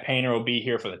 Matt Painter will be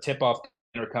here for the tip-off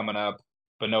dinner coming up.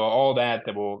 But know all that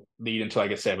will lead into,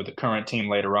 like I said, with the current team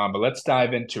later on. But let's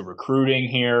dive into recruiting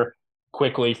here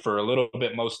quickly for a little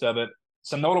bit, most of it.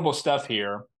 Some notable stuff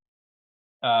here.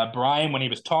 Bryan, when he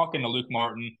was talking to Luke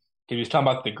Martin, he was talking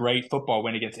about the great football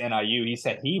win against NIU. He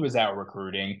said he was out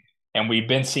recruiting, and we've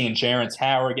been seeing Jarence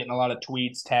Howard getting a lot of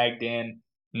tweets tagged in.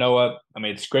 Noah, I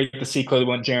mean, it's great to see clearly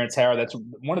want Jarence Howard. That's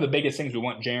one of the biggest things we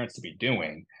want Jarence to be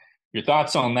doing. Your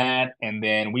thoughts on that? And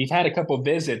then we've had a couple of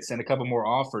visits and a couple more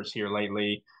offers here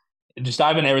lately. Just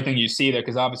dive into everything you see there,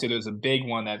 because obviously there's a big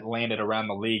one that landed around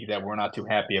the league that we're not too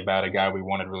happy about, a guy we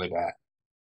wanted really bad.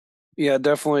 Yeah,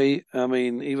 definitely. I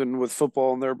mean, even with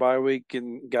football in their bye week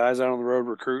and guys out on the road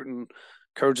recruiting,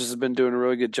 coaches have been doing a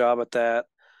really good job at that.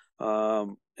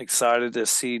 Excited to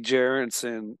see Jarence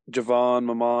and Javon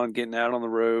Mamon getting out on the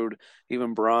road,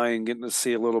 even Bryan getting to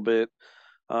see a little bit.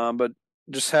 But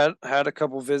just had a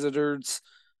couple visitors.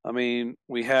 I mean,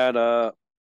 we had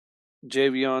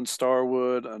Javion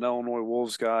Starwood, an Illinois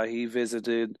Wolves guy. He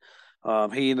visited.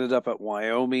 He ended up at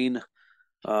Wyoming.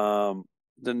 Um,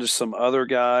 then there's some other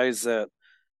guys that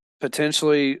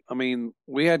potentially, I mean,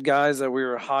 we had guys that we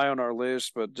were high on our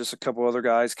list, but just a couple other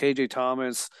guys. KJ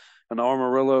Thomas, an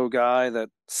Amarillo guy, that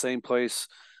same place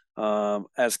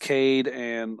as Cade,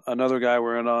 and another guy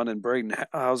we're in on, and Braden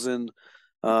Housen,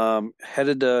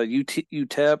 headed to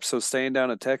UTEP, so staying down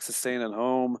in Texas, staying at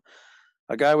home.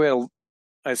 A guy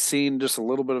I've seen just a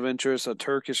little bit of interest, a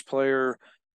Turkish player,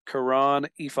 Karan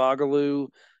Ifagalu,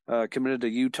 committed to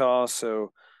Utah,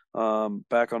 so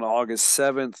back on August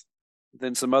 7th.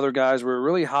 Then some other guys we were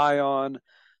really high on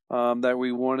that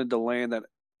we wanted to land that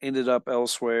ended up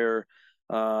elsewhere.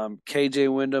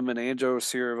 KJ Wyndham and Angelo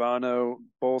Ciravano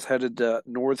both headed to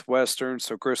Northwestern.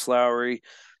 So Chris Lowry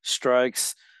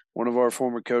strikes, one of our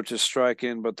former coaches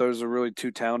striking, but those are really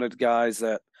two talented guys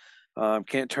that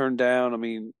can't turn down. I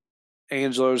mean,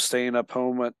 Angelo's staying up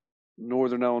home at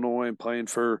Northern Illinois and playing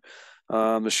for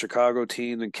the Chicago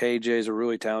team, and KJ is a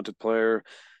really talented player.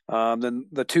 Then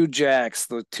the two Jacks,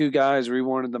 the two guys we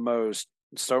wanted the most,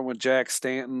 starting with Jack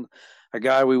Stanton, a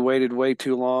guy we waited way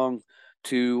too long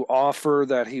to offer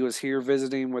that he was here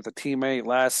visiting with a teammate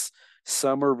last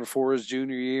summer before his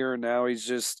junior year, and now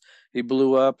he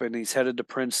blew up and he's headed to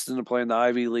Princeton to play in the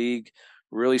Ivy League.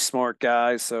 Really smart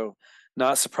guy, so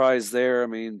not surprised there. I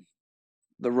mean,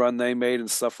 the run they made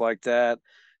and stuff like that.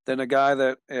 Then a guy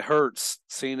that it hurts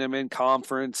seeing him in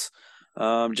conference.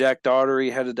 Jack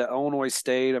Daugherty headed to Illinois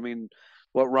State. I mean,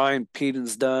 what Ryan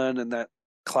Pedon's done and that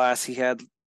class he had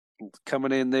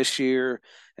coming in this year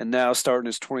and now starting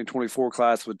his 2024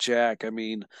 class with Jack. I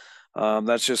mean,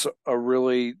 that's just a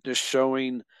really just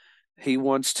showing he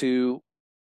wants to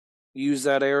use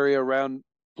that area around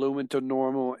Bloomington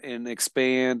Normal and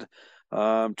expand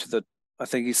to the, I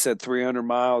think he said 300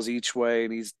 miles each way,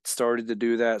 and he's started to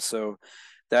do that. So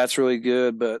that's really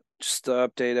good. But just to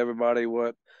update everybody,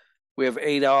 what we have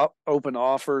open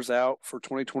offers out for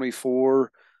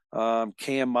 2024.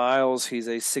 Cam Miles, he's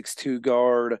a 6'2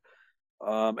 guard.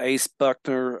 Ace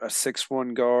Buckner, a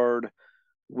 6'1 guard.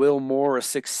 Will Moore, a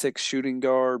 6'6 shooting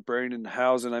guard. Brandon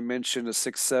Housen, I mentioned, a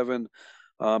 6'7,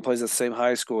 plays at the same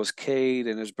high school as Cade,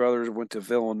 and his brother went to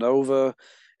Villanova.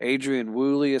 Adrian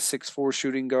Woolley, a 6'4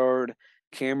 shooting guard.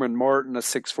 Cameron Martin, a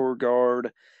 6'4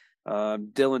 guard.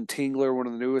 Dylan Tingler, one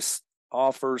of the newest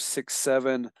offers,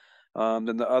 6'7.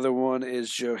 Then the other one is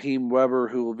Jaheim Weber,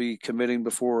 who will be committing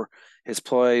before his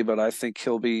play, but I think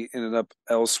he'll be ending up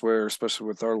elsewhere, especially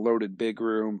with our loaded big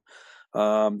room.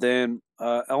 Then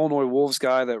Illinois Wolves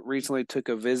guy that recently took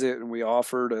a visit and we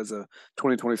offered as a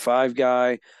 2025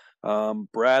 guy.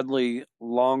 Bradley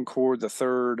Longcord, the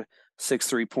third,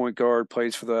 6'3 point guard,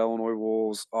 plays for the Illinois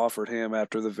Wolves, offered him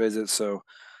after the visit. So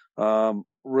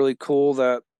really cool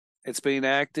that it's being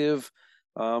active.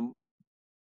 Um,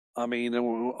 I mean, it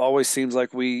always seems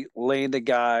like we land a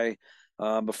guy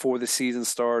before the season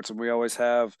starts, and we always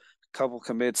have a couple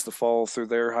commits to fall through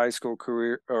their high school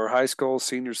career or high school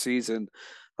senior season.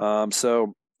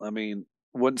 So, I mean,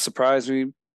 wouldn't surprise me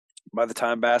by the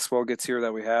time basketball gets here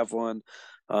that we have one.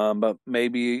 But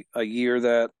maybe a year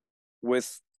that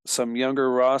with some younger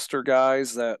roster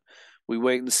guys that we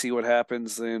wait and see what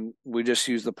happens, then we just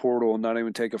use the portal and not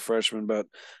even take a freshman. But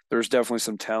there's definitely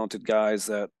some talented guys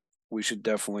that we should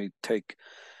definitely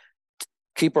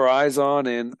keep our eyes on,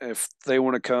 and if they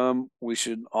want to come,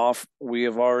 we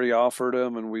have already offered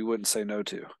them and we wouldn't say no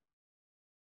to.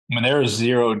 I mean, there is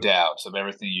zero doubts of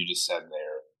everything you just said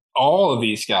there. All of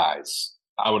these guys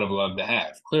I would have loved to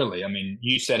have, clearly. I mean,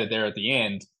 you said it there at the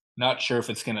end. Not sure if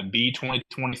it's going to be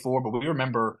 2024, but we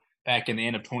remember back in the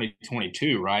end of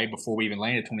 2022, right? Before we even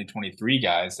landed 2023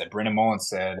 guys, that Brennan Mullins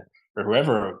said, or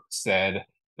whoever said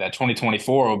that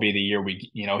 2024 will be the year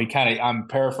he kind of, I'm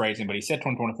paraphrasing, but he said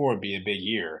 2024 would be a big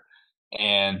year.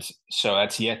 And so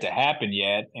that's yet to happen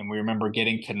yet. And we remember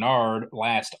getting Kennard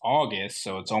last August.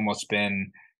 So it's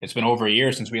been over a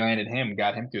year since we landed him,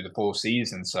 got him through the full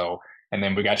season. So, and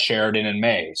then we got Sheridan in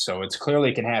May. So it's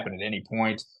clearly can happen at any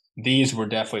point. These were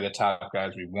definitely the top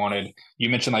guys we wanted. You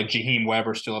mentioned like Jaheim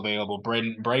Weber still available.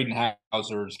 Braden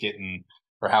Hauser's getting,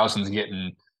 or Hausen's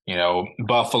getting,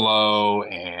 Buffalo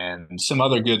and some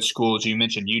other good schools. You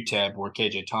mentioned UTEP where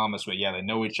KJ Thomas, but yeah, they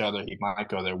know each other. He might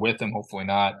go there with him. Hopefully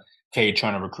not. Cade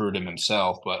trying to recruit him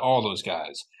himself, but all those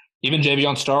guys, even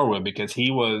Javion Starwood, because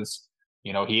he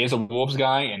is a Wolves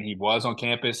guy and he was on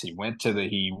campus. He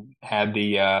had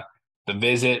the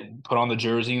visit, put on the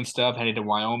jersey and stuff, headed to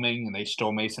Wyoming, and they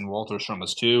stole Mason Walters from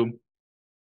us too.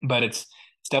 But it's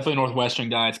definitely Northwestern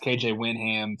guys. KJ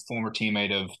Winham, former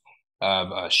teammate of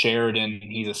Sheridan,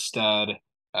 he's a stud.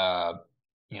 Uh,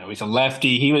 he's a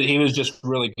lefty. He was just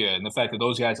really good. And the fact that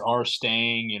those guys are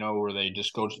staying, where they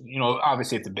just go,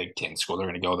 obviously it's a Big Ten school, they're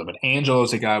going to go there. But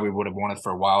Angelo's a guy we would have wanted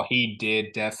for a while. He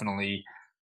did definitely.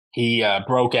 He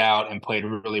broke out and played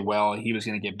really well. He was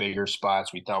going to get bigger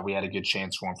spots. We thought we had a good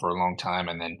chance for him for a long time.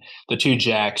 And then the two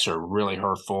Jacks are really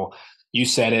hurtful. You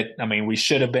said it. I mean, we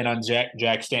should have been on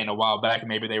Jack Stanton a while back.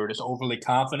 Maybe they were just overly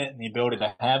confident in the ability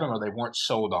to have him, or they weren't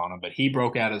sold on him. But he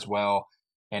broke out as well.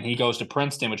 And he goes to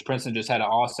Princeton, which Princeton just had an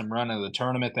awesome run in the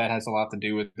tournament. That has a lot to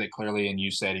do with it, clearly. And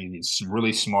you said he's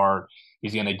really smart.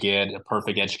 He's going to get a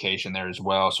perfect education there as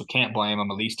well. So can't blame him.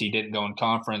 At least he didn't go in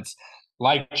conference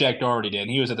like Jack Doherty did.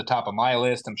 He was at the top of my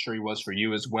list. I'm sure he was for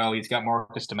you as well. He's got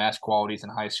Marcus Domask qualities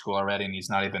in high school already, and he's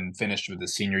not even finished with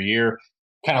his senior year.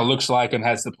 Kind of looks like him,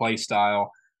 has the play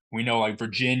style. We know like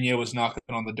Virginia was knocking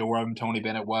on the door of him. Tony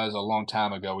Bennett was a long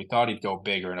time ago. We thought he'd go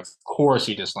bigger, and of course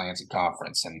he just lands in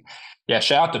conference. And yeah,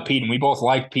 shout out to Peden. We both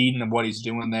like Peden and what he's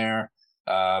doing there.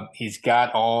 He's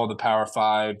got all the Power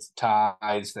Five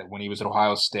ties that when he was at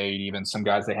Ohio State, even some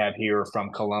guys they have here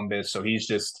from Columbus. So he's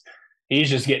just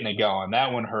getting it going.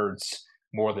 That one hurts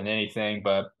more than anything.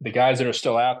 But the guys that are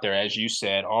still out there, as you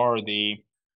said, are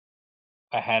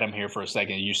I had him here for a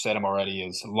second. You said him already,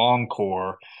 is long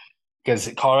core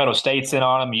because Colorado State's in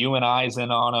on him, UNI's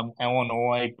in on him,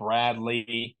 Illinois,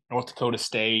 Bradley, North Dakota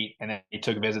State, and then he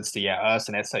took visits to us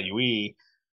and SIUE.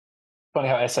 Funny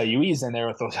how SIUE's in there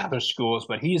with those other schools,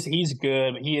 but he's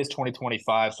good. He is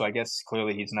 2025, so I guess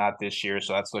clearly he's not this year.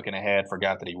 So that's looking ahead.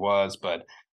 Forgot that he was, but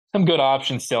some good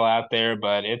options still out there,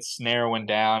 but it's narrowing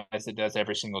down as it does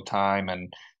every single time.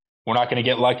 And we're not going to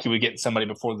get lucky with getting somebody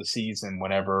before the season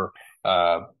whenever,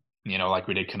 like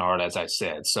we did Kennard, as I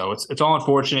said. So it's all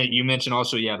unfortunate. You mentioned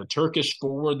also, yeah, the Turkish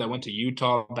forward that went to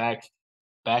Utah back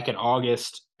back in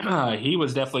August. He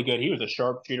was definitely good. He was a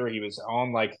sharpshooter. He was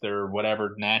on like their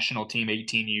whatever national team,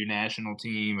 18U national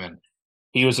team, and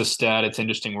he was a stud. It's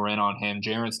interesting we're in on him.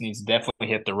 Jarence needs to definitely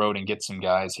hit the road and get some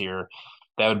guys here.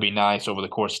 That would be nice over the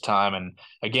course of time. And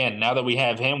again, now that we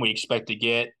have him, we expect to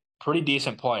get pretty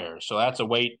decent players. So that's a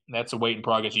wait in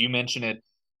progress. You mentioned it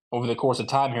over the course of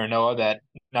time here, Noah, that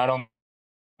not only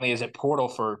is it portal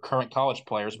for current college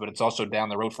players, but it's also down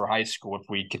the road for high school if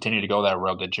we continue to go that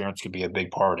road that Jarence could be a big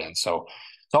part in. So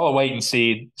it's all a wait and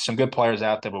see. Some good players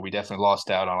out there, but we definitely lost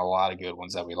out on a lot of good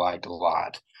ones that we liked a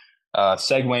lot.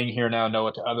 Segueing here now,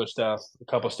 Noah, to other stuff, a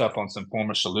couple stuff on some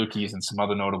former Salukis and some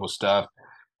other notable stuff.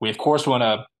 We, of course, want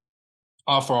to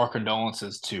offer our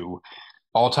condolences to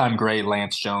all-time great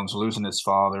Lance Jones losing his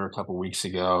father a couple weeks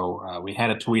ago. We had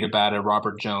a tweet about it.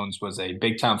 Robert Jones was a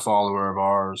big-time follower of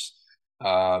ours.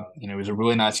 He was a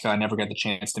really nice guy. I never got the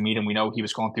chance to meet him. We know he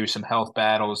was going through some health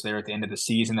battles there at the end of the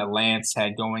season that Lance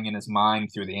had going in his mind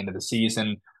through the end of the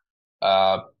season.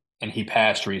 Uh, and he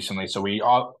passed recently. So we,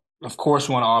 of course,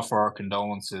 want to offer our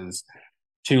condolences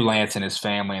to Lance and his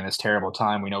family in this terrible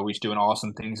time. We know he's doing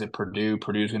awesome things at Purdue.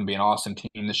 Purdue's going to be an awesome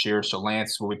team this year. So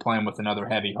Lance will be playing with another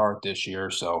heavy heart this year.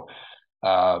 So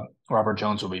Robert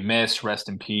Jones will be missed. Rest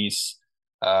in peace.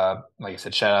 Like I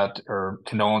said, shout out or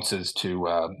condolences to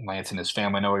Lance and his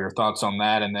family. I know your thoughts on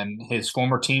that. And then his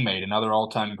former teammate, another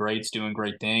all-time greats, doing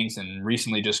great things, and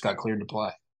recently just got cleared to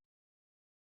play.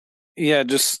 Yeah,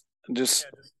 just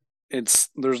it's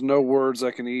there's no words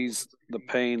that can ease the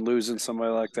pain losing somebody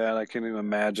like that. I can't even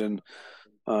imagine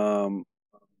um,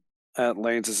 at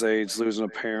Lance's age losing a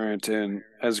parent, and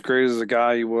as great as a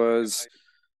guy he was,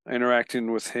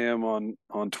 interacting with him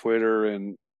on Twitter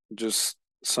and just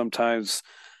sometimes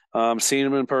seeing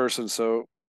him in person. So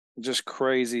just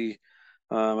crazy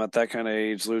at that kind of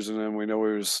age losing him. We know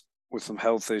he was with some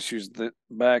health issues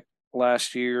back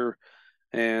last year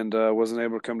and wasn't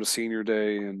able to come to senior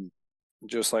day, and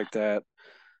just like that,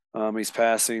 he's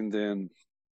passing. Then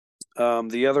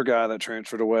the other guy that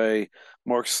transferred away,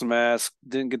 Marcus Mask,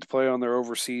 didn't get to play on their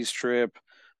overseas trip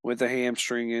with a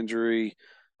hamstring injury.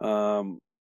 Um,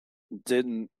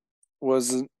 didn't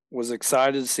wasn't was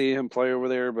excited to see him play over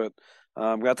there, but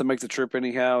got to make the trip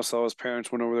anyhow. So his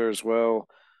parents went over there as well.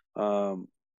 Um,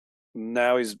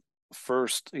 Now he's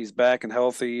back and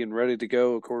healthy and ready to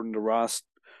go according to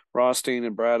Rothstein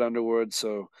and Brad Underwood.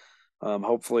 So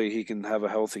hopefully he can have a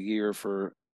healthy year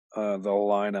for the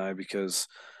Illini, because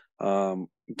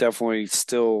definitely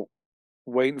still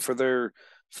waiting for their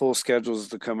full schedules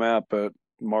to come out, but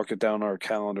mark it down our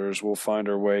calendars. We'll find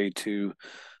our way to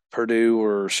Purdue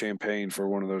or Champaign for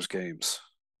one of those games.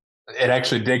 It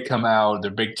actually did come out. The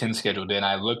Big Ten schedule did. And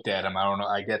I looked at them. I don't know.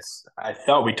 I guess I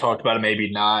thought we talked about it, maybe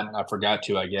not. I forgot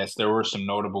to. I guess there were some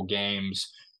notable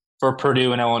games for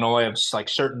Purdue and Illinois of like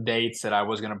certain dates that I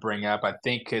was going to bring up. I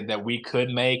think that we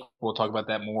could make. We'll talk about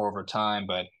that more over time.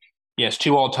 But yes,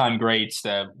 two all-time greats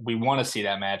that we want to see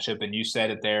that matchup. And you said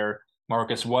it there.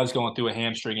 Marcus was going through a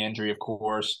hamstring injury, of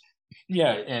course.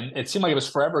 Yeah, and it seemed like it was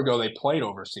forever ago they played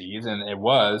overseas, and it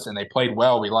was, and they played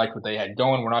well. We liked what they had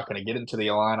going. We're not going to get into the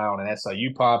Illini on an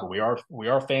SIU pod, but we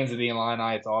are fans of the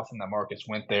Illini. It's awesome that Marcus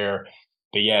went there.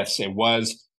 But yes, it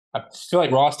was. I feel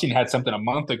like Rothstein had something a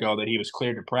month ago that he was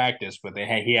cleared to practice, but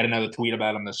he had another tweet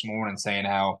about him this morning saying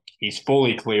how he's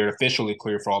fully cleared, officially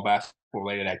cleared for all basketball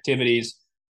related activities,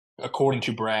 according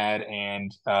to Brad.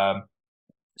 And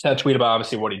had a tweet about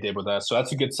obviously what he did with us. So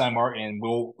that's a good sign, Mark, and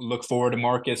we'll look forward to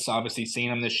Marcus obviously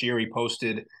seeing him this year. He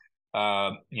posted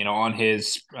on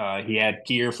his he had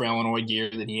gear for Illinois gear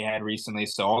that he had recently.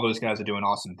 So all those guys are doing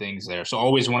awesome things there. So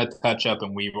always wanted to touch up,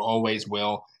 and we always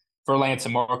will for Lance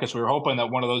and Marcus. We were hoping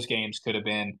that one of those games could have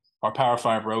been our Power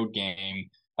Five road game.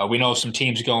 We know some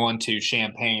teams going to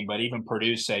Champaign, but even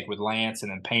Purdue's sake with Lance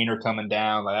and then Painter coming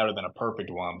down, like, that would have been a perfect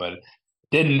one, but it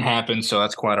didn't happen. So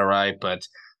that's quite all right. But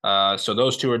so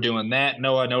those two are doing that.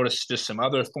 Noah noticed just some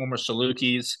other former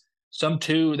Salukis, some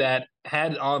two that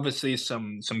had obviously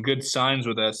some good signs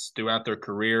with us throughout their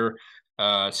career.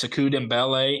 Sekou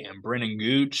Dembele and Brennan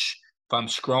Gooch. If I'm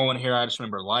scrolling here, I just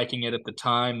remember liking it at the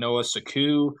time. Noah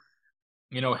Sekou,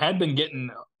 had been getting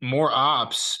more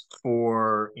ops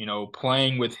for,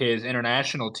 playing with his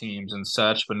international teams and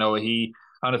such. But Noah,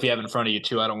 I don't know if you have it in front of you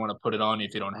too. I don't want to put it on you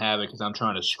if you don't have it because I'm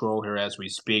trying to scroll here as we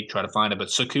speak, try to find it. But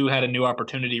Saku had a new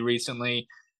opportunity recently.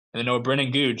 And then Noah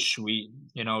Brennan Gooch,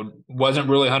 wasn't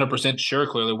really 100% sure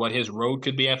clearly what his road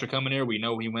could be after coming here. We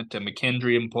know he went to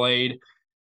McKendree and played,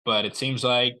 but it seems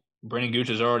like Brennan Gooch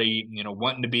is already,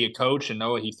 wanting to be a coach. And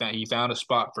Noah, he found a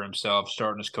spot for himself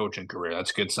starting his coaching career.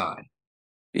 That's a good sign.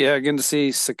 Yeah, again to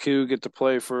see Saku get to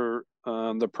play for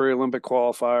the pre-Olympic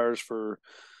qualifiers for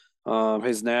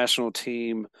his national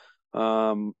team,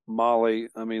 Molly.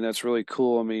 I mean, that's really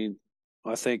cool. I mean,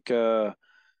 I think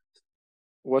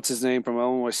what's his name from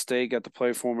Illinois State got to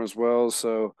play for him as well.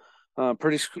 So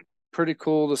pretty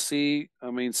cool to see.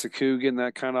 I mean, Saku getting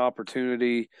that kind of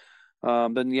opportunity.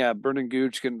 Then yeah, Brendan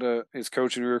Gooch getting his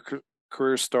coaching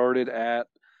career started at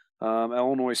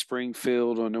Illinois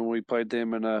Springfield, and then we played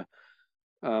them in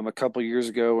a couple years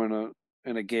ago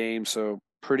in a game. So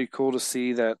pretty cool to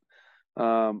see that.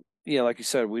 Yeah, like you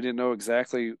said, we didn't know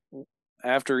exactly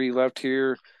after he left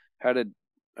here. Had a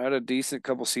had a decent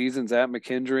couple seasons at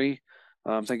McKendree.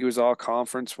 I think he was all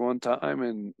conference one time,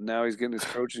 and now he's getting his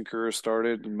coaching career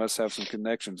started and must have some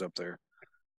connections up there.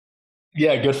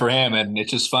 Yeah, good for him. And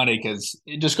it's just funny because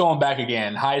just going back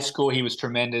again, high school, he was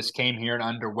tremendous, came here and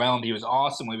underwhelmed. He was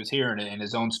awesome when he was here in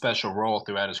his own special role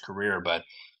throughout his career. But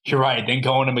you're right. Then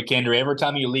going to McKendree, every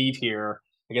time you leave here,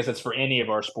 I guess that's for any of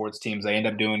our sports teams, they end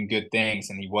up doing good things.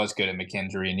 And he was good at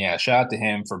McKendree. And yeah, shout out to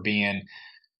him for being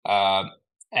uh,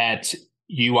 at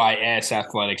UIS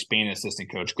Athletics, being an assistant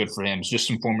coach. Good for him. It's just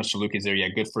some former Salukis there. Yeah,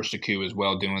 good for Saku as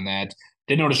well doing that.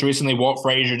 Did notice recently Walt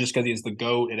Frazier, just because he's the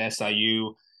GOAT at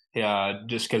SIU,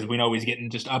 just because we know he's getting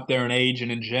just up there in age,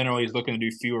 and in general, he's looking to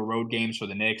do fewer road games for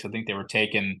the Knicks. I think they were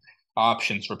taking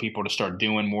options for people to start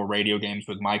doing more radio games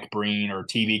with Mike Breen or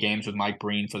TV games with Mike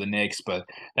Breen for the Knicks, but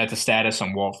that's a status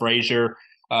on Walt Frazier.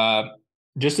 Uh,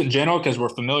 just in general, because we're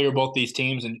familiar with both these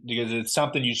teams, and because it's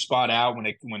something you spot out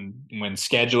when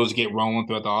schedules get rolling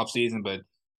throughout the offseason. But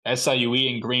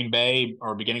SIUE and Green Bay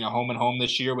are beginning a home and home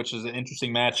this year, which is an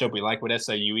interesting matchup. We like what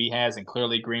SIUE has, and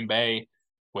clearly Green Bay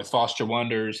with Foster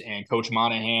Wonders and Coach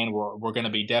Monahan, we're going to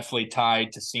be definitely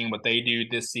tied to seeing what they do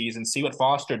this season, see what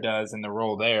Foster does in the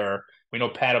role there. We know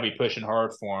Pat will be pushing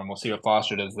hard for him. We'll see what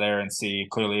Foster does there and see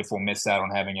clearly if we'll miss out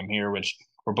on having him here, which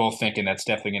we're both thinking that's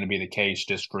definitely going to be the case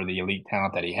just for the elite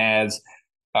talent that he has.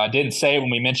 Didn't say when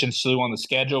we mentioned SLU on the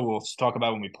schedule. We'll talk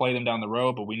about when we play them down the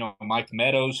road, but we know Mike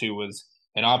Meadows, who was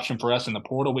an option for us in the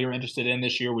portal we were interested in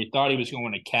this year. We thought he was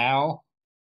going to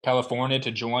California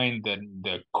to join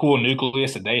the cool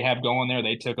nucleus that they have going there.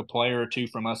 They took a player or two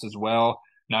from us as well.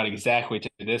 Not exactly to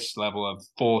this level of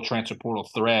full transfer portal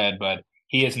thread, but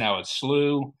he is now at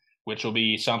SLU, which will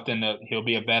be something that he'll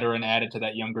be a veteran added to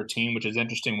that younger team, which is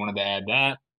interesting. Wanted to add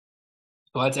that.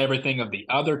 So that's everything of the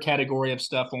other category of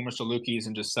stuff, former Salukis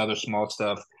and just other small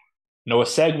stuff. Noah,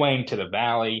 segueing to the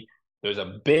Valley, there's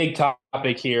a big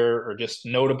topic here, or just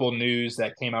notable news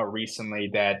that came out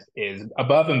recently that is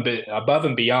above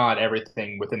and beyond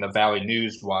everything within the Valley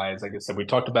news wise. Like I said, we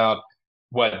talked about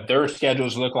what their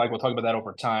schedules look like. We'll talk about that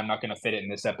over time. Not going to fit it in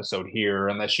this episode here,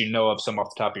 unless you know of some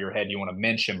off the top of your head you want to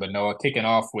mention. But Noah, kicking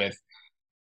off with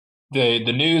the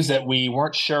news that we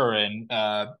weren't sure, and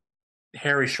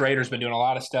Harry Schrader's been doing a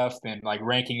lot of stuff and like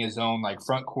ranking his own like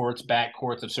front courts, back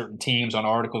courts of certain teams on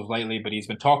articles lately, but he's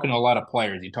been talking to a lot of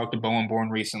players. He talked to Bowen Bourne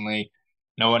recently.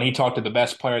 No, and he talked to the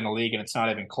best player in the league, and it's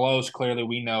not even close. Clearly,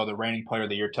 we know the reigning player of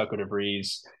the year, Tucker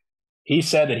DeVries. He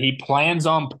said that he plans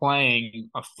on playing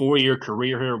a 4 year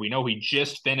career here. We know he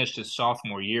just finished his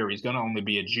sophomore year. He's going to only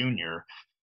be a junior.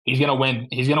 He's going to win.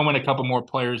 He's going to win a couple more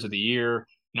players of the year.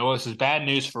 No, this is bad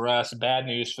news for us. Bad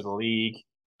news for the league.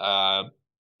 Uh,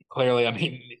 Clearly, I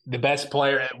mean, the best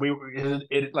player.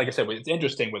 Like I said, it's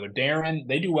interesting whether Darren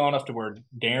they do well enough to where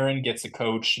Darren gets a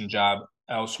coaching job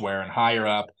elsewhere and higher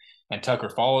up, and Tucker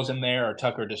follows him there, or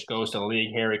Tucker just goes to the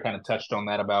league. Harry kind of touched on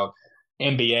that about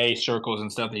NBA circles and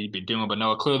stuff that he'd be doing, but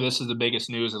no, clearly this is the biggest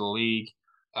news of the league.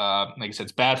 Like I said,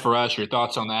 it's bad for us. Your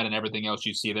thoughts on that and everything else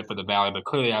you see there for the Valley, but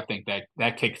clearly I think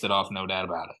that kicks it off, no doubt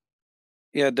about it.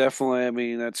 Yeah, definitely. I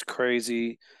mean, that's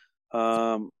crazy.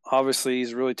 Obviously,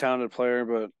 he's a really talented player,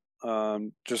 but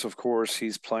just of course,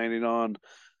 he's planning on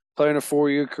playing a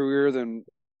 4 year career. Then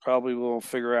probably will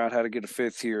figure out how to get a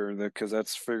fifth year because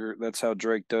that's how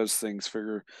Drake does things.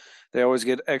 Figure they always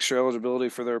get extra eligibility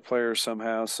for their players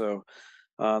somehow. So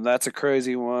that's a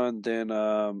crazy one. Then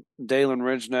Dalen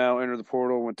Ridge now entered the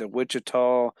portal, went to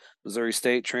Wichita, Missouri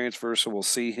State transfer, so we'll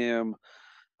see him.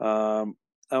 Um,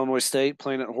 Illinois State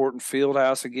playing at Horton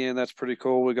Fieldhouse again. That's pretty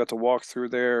cool. We got to walk through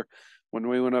there when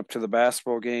we went up to the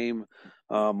basketball game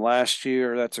last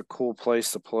year. That's a cool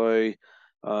place to play.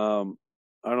 Um,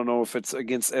 I don't know if it's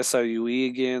against SIUE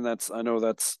again. I know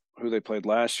that's who they played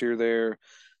last year there.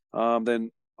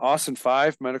 Then Austin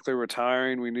Five medically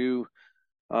retiring. We knew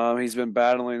he's been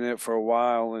battling it for a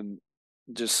while, and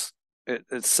just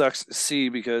it sucks to see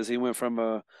because he went from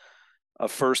a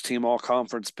first team all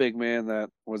conference big man that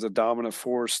was a dominant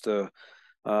force to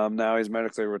now he's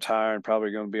medically retired,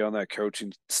 probably going to be on that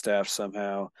coaching staff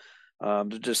somehow.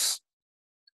 It just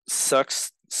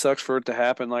sucks for it to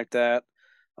happen like that.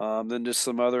 Then just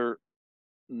some other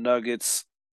nuggets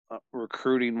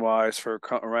recruiting wise for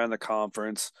around the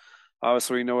conference.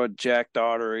 Obviously, we know what Jack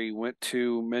Daugherty went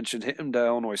to, mentioned him to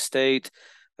Illinois State.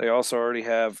 They also already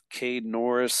have Cade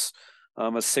Norris, a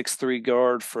 6'3"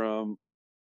 guard from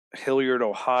Hilliard,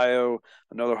 Ohio,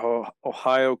 another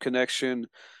Ohio connection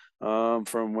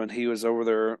from when he was over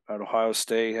there at Ohio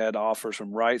State. Had offers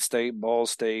from Wright State, Ball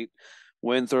State,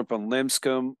 Winthrop, and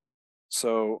Lipscomb.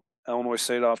 So Illinois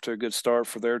State off to a good start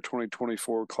for their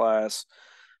 2024 class.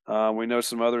 We know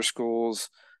some other schools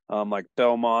like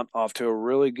Belmont off to a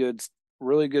really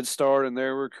good start in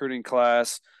their recruiting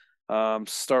class.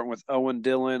 Starting with Owen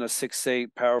Dillon, a 6'8"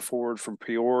 power forward from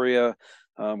Peoria,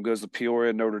 goes to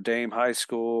Peoria Notre Dame High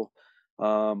School,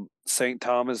 St.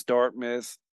 Thomas,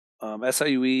 Dartmouth,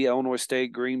 SIUE, Illinois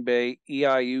State, Green Bay,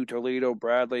 EIU, Toledo,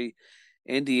 Bradley,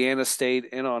 Indiana State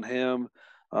in on him.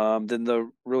 Then the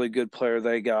really good player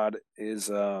they got is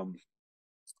a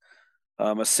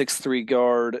 6'3"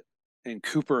 guard in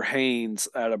Cooper Haynes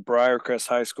at a Briarcrest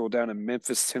High School down in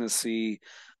Memphis, Tennessee.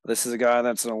 This is a guy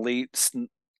that's an elite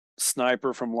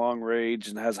sniper from long range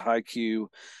and has a high Q.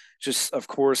 Just, of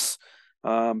course,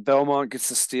 Belmont gets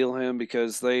to steal him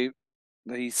because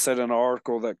he said in an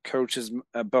article that coaches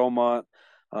at Belmont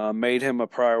made him a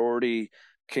priority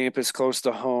campus close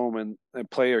to home and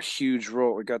play a huge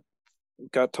role. It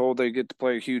got told they get to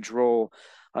play a huge role.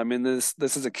 I mean, this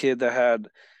is a kid that had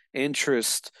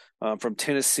interest from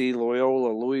Tennessee,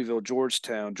 Loyola, Louisville,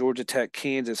 Georgetown, Georgia Tech,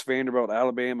 Kansas, Vanderbilt,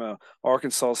 Alabama,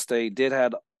 Arkansas State.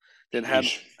 Had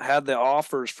the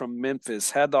offers from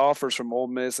Memphis, had the offers from Ole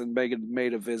Miss, and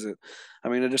made a visit. I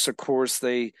mean, just of course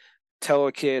they tell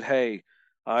a kid, hey,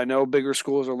 I know bigger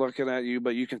schools are looking at you,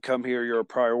 but you can come here. You're a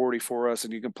priority for us,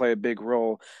 and you can play a big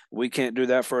role. We can't do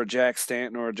that for a Jack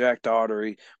Stanton or a Jack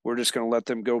Daugherty. We're just going to let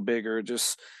them go bigger.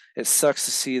 It sucks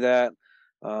to see that.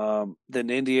 Then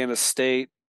Indiana State.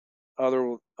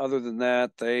 Other than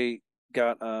that, they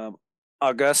got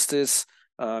Augustus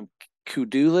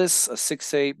Kudulis, a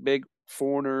 6'8" big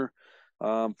foreigner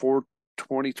for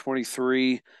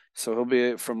 2023. So he'll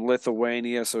be from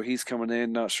Lithuania. So he's coming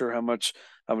in. Not sure how much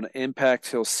of an impact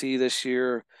he'll see this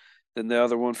year. Then the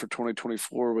other one for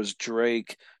 2024 was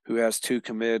Drake, who has two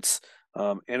commits.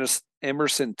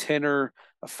 Emerson Tenner,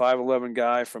 a 5'11"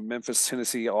 guy from Memphis,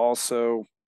 Tennessee, also.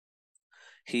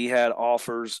 He had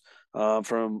offers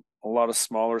from a lot of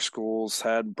smaller schools,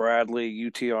 had Bradley,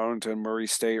 UT Arlington, Murray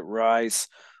State, Rice,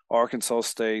 Arkansas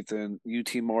State, and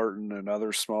UT Martin and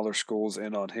other smaller schools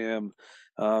in on him.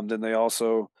 Then they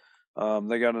also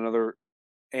they got another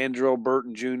Andrell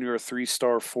Burton Jr., a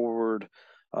 3-star forward,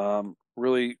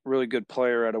 really good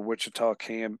player out of Wichita,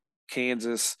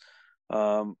 Kansas.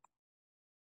 Had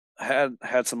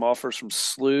some offers from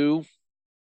SLU,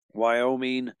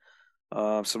 Wyoming,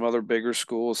 some other bigger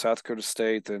schools, South Dakota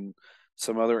State, and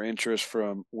some other interest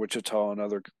from Wichita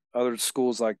and other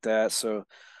schools like that. So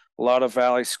a lot of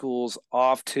Valley schools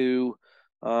off to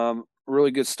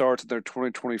really good starts at their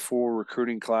 2024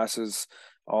 recruiting classes,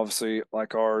 obviously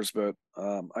like ours. But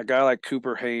a guy like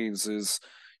Cooper Haynes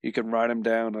you can write him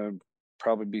down and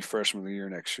probably be freshman of the year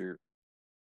next year.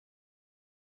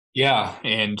 Yeah,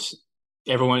 and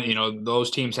everyone,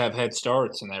 those teams have head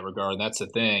starts in that regard. That's the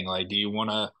thing. Like, do you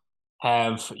want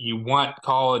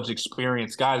college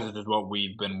experience guys, which is what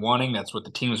we've been wanting. That's what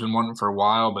the team's been wanting for a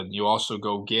while, but you also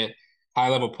go get high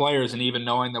level players. And even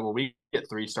knowing that when we get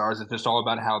 3 stars, it's just all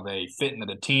about how they fit into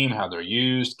the team, how they're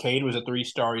used. Cade was a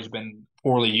 3-star. He's been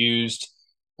poorly used,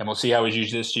 and we'll see how he's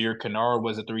used this year. Kennard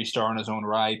was a 3-star in his own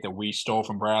right that we stole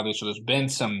from Bradley. So there's been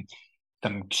some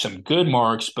good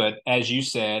marks, but as you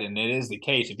said, and it is the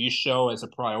case, if you show as a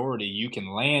priority, you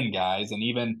can land guys, and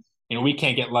even we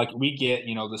can't get lucky. We get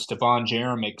the Stephon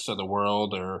Jeremics of the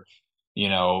world, or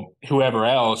whoever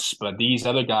else, but these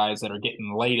other guys that are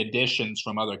getting late additions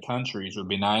from other countries would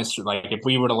be nice. Like if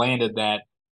we would have landed that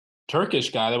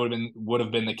Turkish guy, that would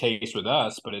have been the case with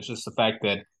us. But it's just the fact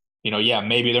that yeah,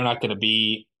 maybe they're not going to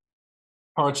be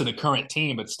parts of the current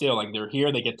team, but still, like they're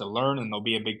here, they get to learn, and they'll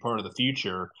be a big part of the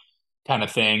future kind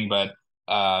of thing. But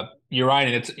you're right,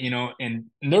 and it's and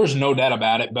there's no doubt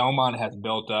about it. Belmont has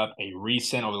built up a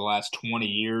recent over the last 20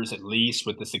 years at least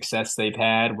with the success they've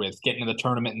had with getting to the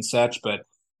tournament and such. But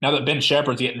now that Ben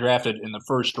Shepherd's getting drafted in the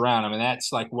first round, I mean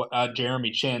that's like what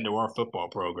Jeremy Chin to our football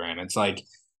program. It's like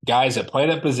guys that play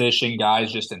that position,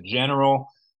 guys just in general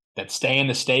that stay in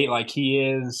the state like he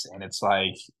is, and it's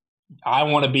like I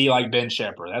want to be like Ben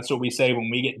Shepherd. That's what we say when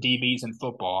we get DBs in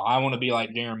football. I want to be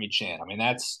like Jeremy Chin. I mean,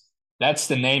 that's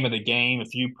the name of the game.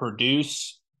 If you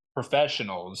produce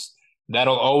professionals,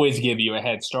 that'll always give you a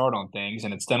head start on things.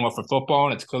 And it's done well for football,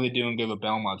 and it's clearly doing good with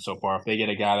Belmont so far. If they get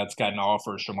a guy that's gotten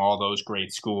offers from all those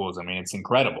great schools, I mean, it's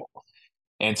incredible.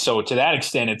 And so to that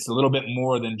extent, it's a little bit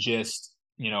more than just,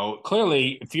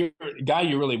 clearly if you're a guy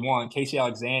you really want, Casey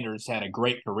Alexander's had a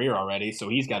great career already, so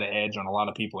he's got an edge on a lot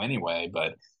of people anyway,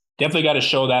 but definitely got to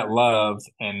show that love.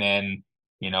 And then,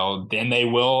 then they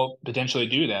will potentially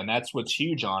do that. And that's what's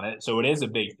huge on it. So it is a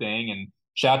big thing. And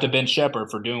shout out to Ben Shepherd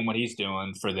for doing what he's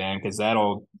doing for them, because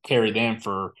that'll carry them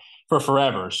for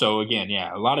forever. So again,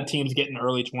 yeah, a lot of teams getting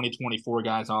early 2024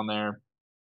 guys on there.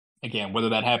 Again, whether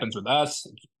that happens with us,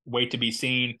 wait to be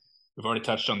seen. We've already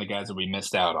touched on the guys that we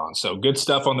missed out on. So good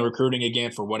stuff on the recruiting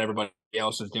again for what everybody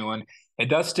else is doing. It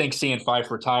does stink seeing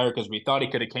Fife retire because we thought he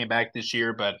could have came back this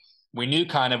year, but we knew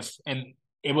kind of, and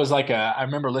it was like I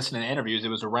remember listening to interviews. It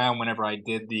was around whenever I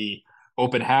did the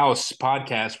open house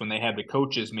podcast when they had the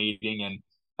coaches meeting,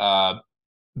 and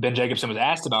Ben Jacobson was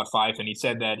asked about Fife, and he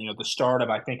said that the start of,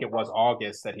 I think it was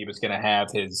August, that he was going to have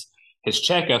his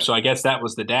checkup. So I guess that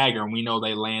was the dagger, and we know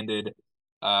they landed.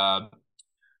 Uh,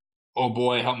 oh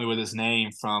boy, help me with his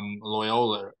name, from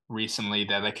Loyola recently.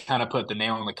 That they kind of put the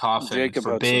nail in the coffin Jacob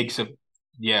for Hudson. big. So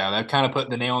yeah, that kind of put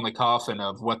the nail in the coffin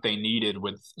of what they needed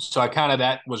with. So I kind of,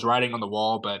 that was writing on the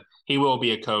wall, but he will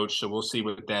be a coach, so we'll see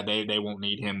with that. They won't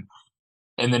need him.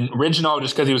 And then Reginald,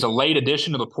 just because he was a late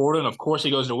addition to the portal, and of course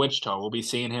he goes to Wichita. We'll be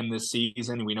seeing him this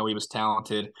season. We know he was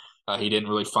talented. He didn't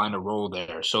really find a role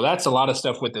there. So that's a lot of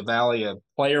stuff with the Valley.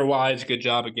 Player-wise, good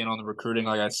job again on the recruiting,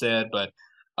 like I said. But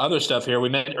other stuff here, we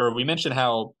mentioned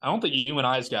how I don't think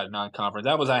UNI's got a non-conference.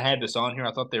 I had this on here.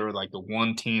 I thought they were like the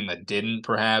one team that didn't,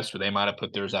 perhaps, but they might have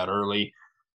put theirs out early.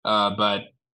 But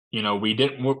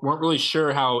weren't really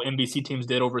sure how NBC teams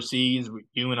did overseas.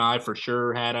 You and I for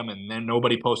sure had them, and then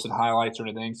nobody posted highlights or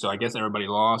anything. So I guess everybody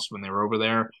lost when they were over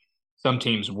there. Some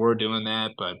teams were doing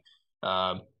that, but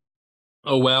uh,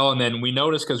 oh well. And then we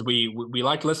noticed, because we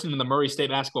liked listening to the Murray State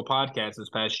basketball podcast this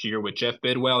past year with Jeff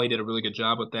Bidwell. He did a really good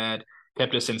job with that.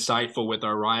 Kept us insightful with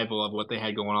our rival of what they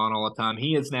had going on all the time.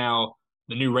 He is now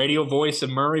the new radio voice of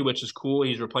Murray, which is cool.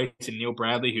 He's replacing Neil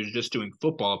Bradley, who's just doing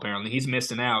football apparently. He's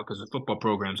missing out because the football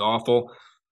program's awful,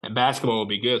 and basketball will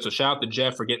be good. So shout out to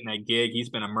Jeff for getting that gig. He's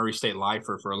been a Murray State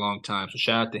lifer for a long time. So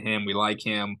shout out to him. We like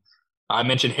him. I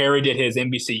mentioned Harry did his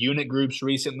NBC unit groups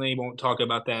recently. Won't talk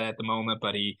about that at the moment,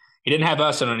 but he didn't have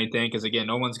us on anything because, again,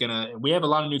 no one's gonna. We have a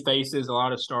lot of new faces. A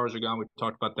lot of stars are gone. We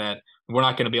talked about that. We're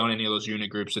not going to be on any of those unit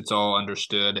groups. It's all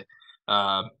understood.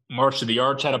 March to the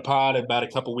Arch had a pod about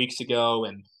a couple weeks ago,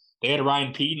 and they had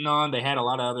Ryan Peaton on. They had a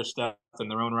lot of other stuff in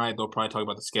their own right. They'll probably talk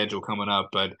about the schedule coming up,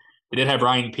 but they did have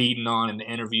Ryan Peaton on in the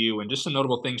interview, and just some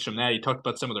notable things from that. He talked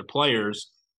about some of their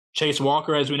players. Chase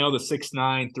Walker, as we know, the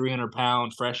 6'9",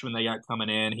 300-pound freshman they got coming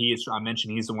in. I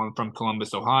mentioned he's the one from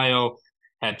Columbus, Ohio.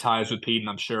 Had ties with Peaton,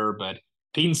 I'm sure, but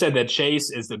Peaton said that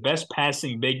Chase is the best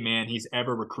passing big man he's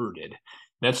ever recruited.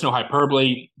 That's no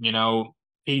hyperbole.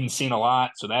 Peaton's seen a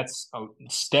lot, so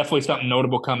it's definitely something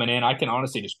notable coming in. I can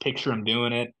honestly just picture him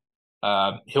doing it.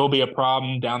 He'll be a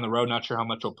problem down the road. Not sure how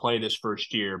much he'll play this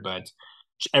first year, but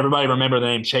everybody remember the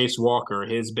name Chase Walker,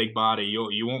 his big body.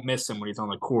 You won't miss him when he's on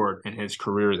the court in his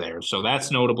career there. So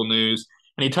that's notable news.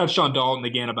 And he touched on Dalton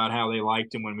again about how they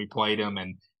liked him when we played him,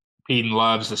 and Peden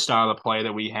loves the style of play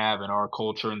that we have in our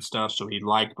culture and stuff. So he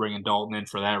liked bringing Dalton in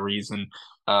for that reason.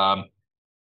 Um,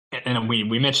 and we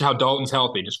mentioned how Dalton's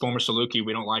healthy. Just former Salukis,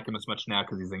 we don't like him as much now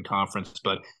because he's in conference.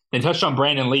 But they touched on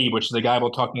Brandon Lee, which is a guy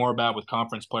we'll talk more about with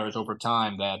conference players over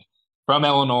time. That from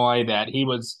Illinois, that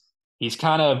he's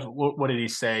kind of, what did he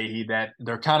say? That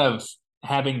they're kind of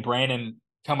having Brandon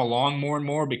come along more and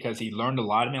more because he learned a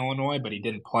lot in Illinois, but he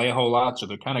didn't play a whole lot. So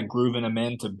they're kind of grooving him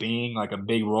into being like a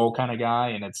big role kind of guy,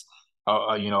 and it's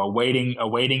a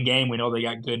waiting game. We know they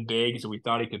got good bigs, so we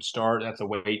thought he could start. That's a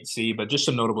wait and see, but just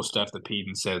some notable stuff that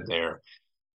Peden said there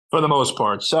for the most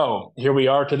part. So here we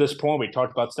are to this point. We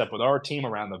talked about stuff with our team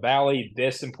around the Valley,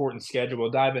 this important schedule. We'll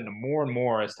dive into more and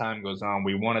more as time goes on.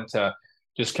 We wanted to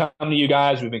just come to you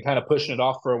guys. We've been kind of pushing it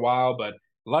off for a while, but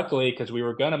luckily, because we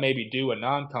were going to maybe do a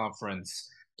non-conference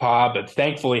pod, but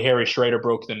thankfully Harry Schrader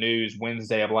broke the news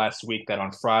Wednesday of last week that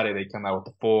on Friday they come out with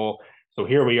the full. So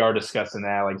here we are discussing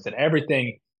that. Like I said,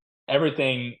 everything,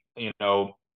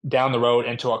 down the road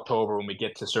into October when we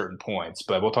get to certain points.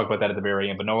 But we'll talk about that at the very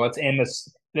end. But no, let's end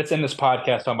this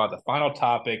podcast talking about the final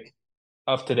topic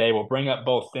of today. We'll bring up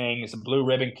both things. The Blue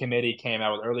Ribbon Committee came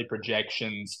out with early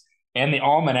projections, and the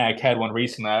Almanac had one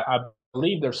recently. I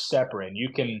believe they're separate.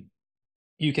 You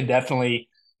can definitely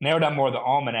narrow down more of the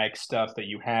Almanac stuff that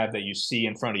you have that you see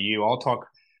in front of you. I'll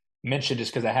mention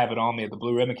just because I have it on me at the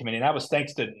Blue Ribbon Committee. And that was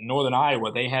thanks to Northern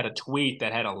Iowa. They had a tweet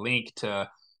that had a link to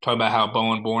talk about how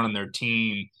Bowen Born and their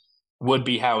team would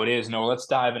be how it is. No, let's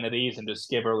dive into these and just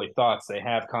give early thoughts. They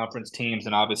have conference teams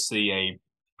and obviously a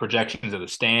projections of the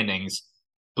standings.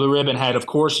 Blue Ribbon had, of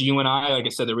course, you and I. Like I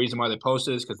said, the reason why they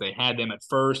posted is because they had them at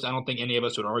first. I don't think any of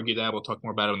us would argue that. We'll talk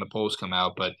more about it when the polls come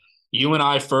out. But you and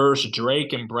I first,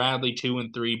 Drake and Bradley 2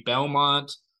 and 3,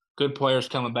 Belmont, good players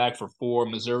coming back for 4,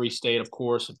 Missouri State, of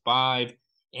course, at 5,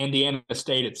 Indiana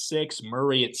State at 6,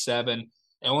 Murray at 7,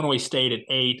 Illinois State at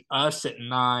 8, us at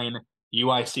 9,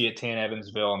 UIC at 10,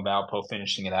 Evansville, and Valpo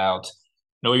finishing it out.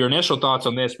 Know your initial thoughts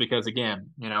on this because,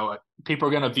 again, people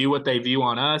are going to view what they view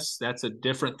on us. That's a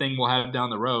different thing we'll have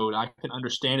down the road. I can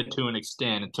understand it to an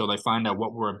extent until they find out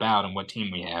what we're about and what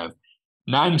team we have.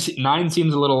 Nine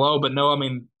seems a little low, but no, I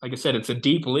mean, like I said, it's a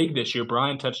deep league this year.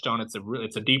 Brian touched on it's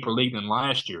a deeper league than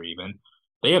last year. Even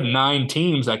they have 9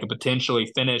 teams that could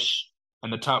potentially finish in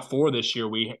the top 4 this year.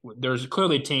 There's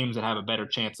clearly teams that have a better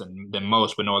chance than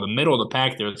most, but no, the middle of the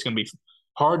pack there, it's going to be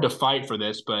hard to fight for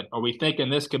this, but are we thinking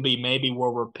this could be maybe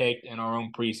where we're picked in our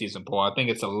own preseason poll? I think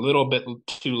it's a little bit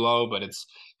too low, but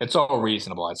it's all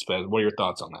reasonable, I suppose. What are your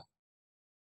thoughts on that?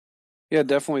 Yeah,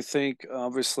 definitely think.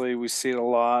 Obviously, we see it a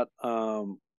lot.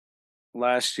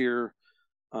 Last year,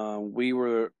 we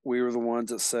were the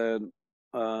ones that said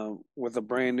with a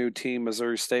brand new team,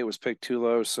 Missouri State was picked too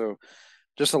low. So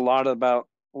just a lot of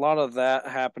that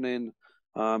happening,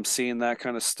 seeing that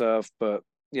kind of stuff. But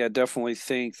yeah, definitely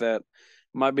think that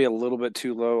might be a little bit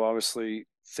too low. Obviously,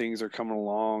 things are coming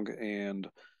along, and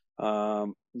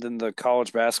then the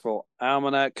college basketball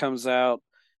almanac comes out.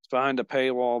 It's behind a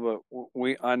paywall,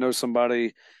 but I know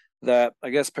somebody that I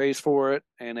guess pays for it,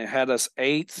 and it had us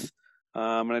eighth.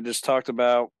 And I just talked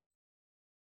about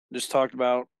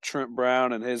Trent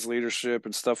Brown and his leadership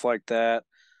and stuff like that.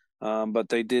 But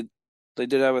they did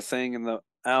have a thing in the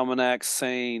almanac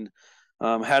saying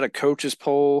had a coaches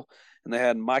poll, and they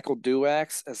had Michael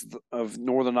Duax of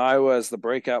Northern Iowa as the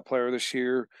breakout player this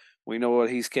year. We know what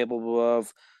he's capable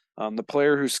of. The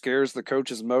player who scares the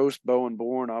coaches most, Bowen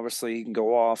Bourne. Obviously, he can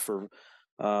go off for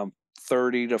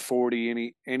 30 to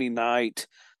 40 any night.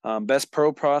 Best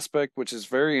pro prospect, which is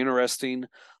very interesting.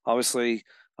 Obviously,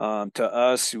 to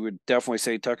us, you would definitely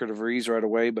say Tucker DeVries right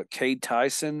away, but Cade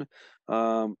Tyson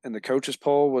in the coaches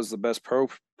poll was the best pro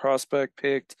prospect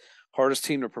picked. Hardest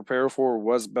team to prepare for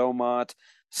was Belmont.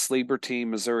 Sleeper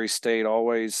team, Missouri State.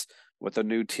 Always with a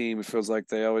new team, it feels like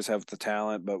they always have the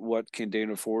talent, but what can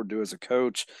Dana Ford do as a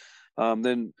coach?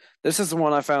 Then this is the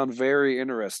one I found very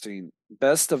interesting.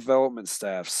 Best development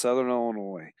staff, Southern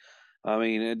Illinois. I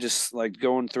mean, it just like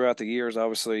going throughout the years,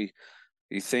 obviously,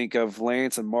 you think of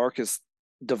Lance and Marcus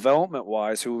development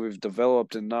wise, who we've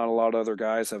developed, and not a lot of other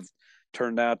guys have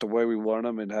turned out the way we want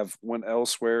them and have went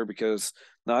elsewhere because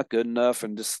not good enough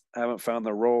and just haven't found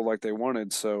the role like they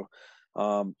wanted. So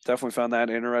definitely found that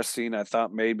interesting. I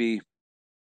thought maybe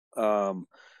um,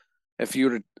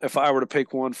 if I were to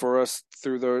pick one for us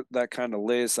through that kind of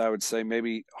list, I would say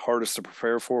maybe hardest to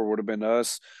prepare for would have been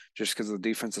us, just because of the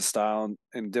defensive style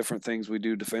and different things we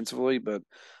do defensively. But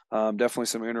definitely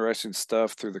some interesting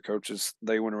stuff through the coaches.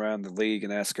 They went around the league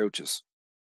and asked coaches.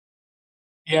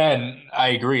 Yeah, and I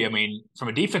agree. I mean, from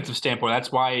a defensive standpoint,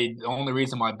 that's why the only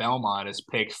reason why Belmont is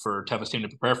picked for toughest team to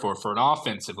prepare for an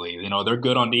offensively. They're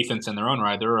good on defense in their own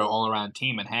right. They're an all around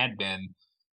team and had been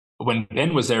when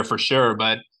Ben was there for sure.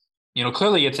 But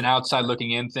clearly it's an outside looking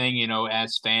in thing.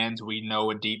 As fans, we know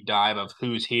a deep dive of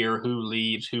who's here, who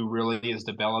leaves, who really is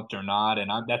developed or not, and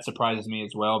that surprises me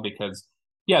as well because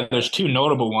yeah, there's 2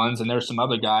 notable ones, and there's some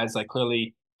other guys like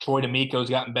clearly Troy D'Amico's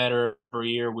gotten better every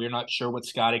year. We're not sure what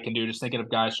Scotty can do. Just thinking of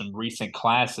guys from recent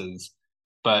classes,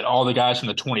 but all the guys from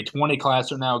the 2020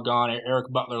 class are now gone.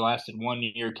 Eric Butler lasted 1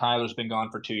 year. Kyler's been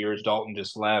gone for 2 years. Dalton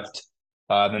just left.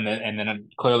 Then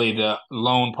clearly the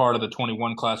lone part of the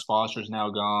 21 class Foster is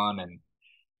now gone, and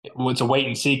it's a wait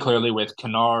and see clearly with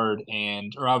Kennard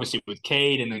or obviously with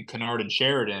Cade and then Kennard and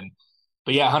Sheridan.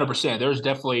 But yeah, 100%. There's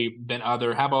definitely been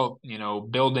other. How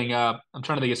about building up? I'm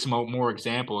trying to think of some more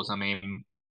examples. I mean,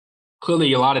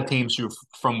 clearly a lot of teams who are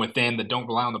from within that don't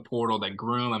rely on the portal that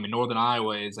groom. I mean, Northern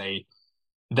Iowa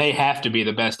they have to be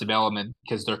the best development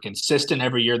because they're consistent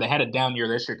every year. They had a down year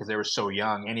this year because they were so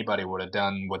young. Anybody would have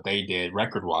done what they did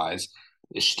record wise.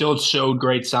 It still showed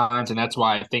great signs, and that's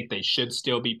why I think they should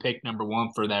still be picked number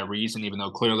 1 for that reason. Even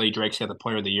though clearly Drake's got the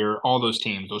Player of the Year, all those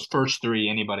teams, those first 3,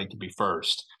 anybody could be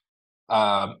first.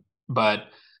 But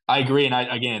I agree, and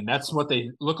again, that's what they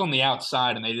look on the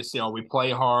outside, and they just say, "Oh, we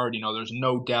play hard." There's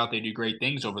no doubt they do great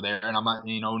things over there, and I'm not,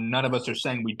 none of us are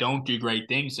saying we don't do great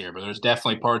things here, but there's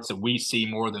definitely parts that we see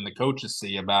more than the coaches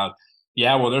see about.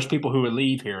 Yeah, well, there's people who would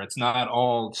leave here. It's not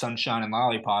all sunshine and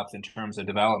lollipops in terms of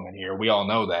development here. We all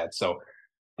know that, so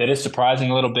that is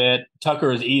surprising a little bit.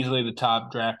 Tucker is easily the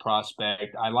top draft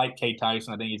prospect. I like Kate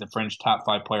Tyson. I think he's a fringe top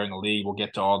 5 player in the league. We'll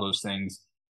get to all those things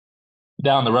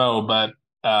down the road, but.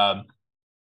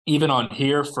 even on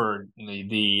here for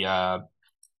the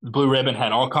Blue Ribbon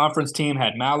had all conference team,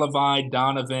 had Malavai,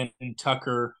 Donovan,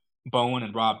 Tucker, Bowen,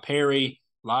 and Rob Perry.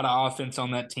 A lot of offense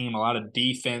on that team, a lot of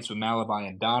defense with Malavai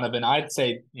and Donovan. I'd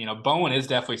say, Bowen is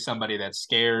definitely somebody that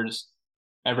scares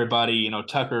everybody.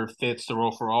 Tucker fits the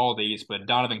role for all these, but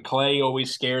Donovan Clay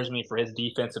always scares me for his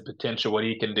defensive potential, what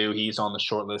he can do. He's on the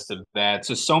short list of that.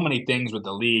 So many things with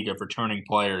the league of returning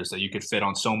players that you could fit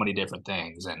on so many different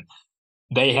things. And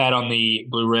they had on the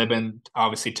blue ribbon,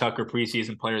 obviously Tucker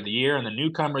preseason player of the year, and the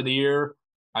newcomer of the year,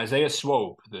 Isaiah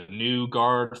Swope, the new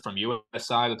guard from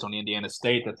USI that's on Indiana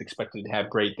State that's expected to have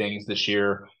great things this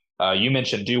year. You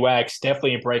mentioned Duax,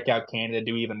 definitely a breakout candidate,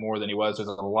 do even more than he was. There's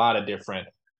a lot of different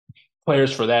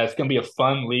players for that. It's going to be a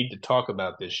fun league to talk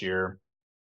about this year.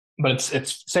 But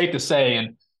it's safe to say,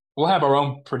 and we'll have our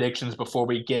own predictions before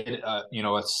we get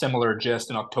a similar gist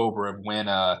in October of when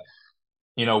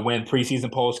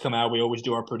preseason polls come out. We always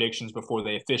do our predictions before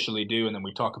they officially do, and then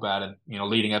we talk about it,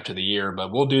 leading up to the year.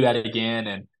 But we'll do that again,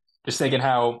 and just thinking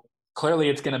how clearly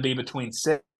it's going to be between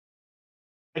 6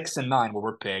 and 9 where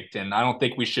we're picked, and I don't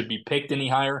think we should be picked any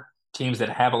higher. Teams that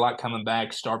have a lot coming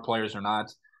back, star players or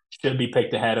not, should be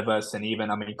picked ahead of us. And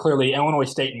even, I mean, clearly Illinois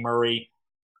State and Murray,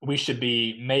 we should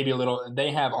be maybe a little.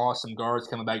 They have awesome guards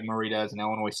coming back. Murray does, and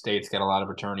Illinois State's got a lot of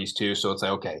attorneys too. So it's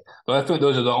like, okay, but I think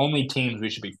those are the only teams we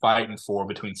should be fighting for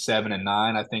between 7 and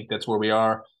 9. I think that's where we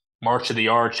are. March of the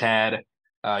Arch had,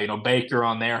 Baker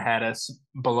on there had us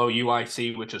below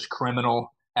UIC, which is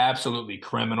criminal, absolutely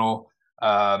criminal.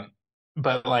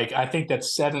 But like I think that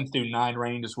 7 through 9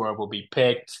 range is where we'll be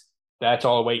picked. That's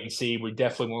all wait and see. We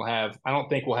definitely will have. I don't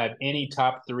think we'll have any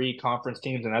top three conference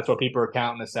teams, and that's what people are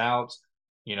counting us out.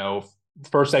 You know,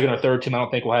 first, second, or third team. I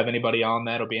don't think we'll have anybody on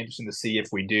that. It'll be interesting to see if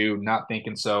we do. Not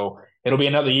thinking so. It'll be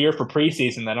another year for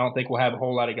preseason that I don't think we'll have a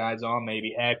whole lot of guys on.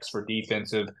 Maybe X for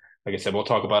defensive. Like I said, we'll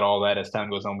talk about all that as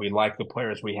time goes on. We like the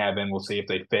players we have in. We'll see if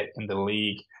they fit into the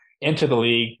league. Into the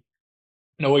league.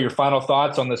 What your final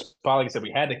thoughts on this? Like I said,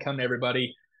 we had to come to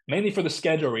everybody mainly for the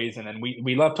schedule reason, and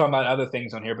we love talking about other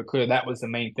things on here, but clearly that was the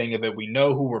main thing of it. We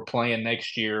know who we're playing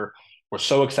next year. We're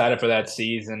so excited for that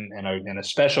season and a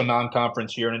special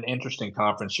non-conference year and an interesting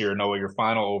conference year. Noah, your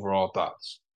final overall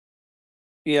thoughts?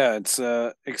 Yeah, it's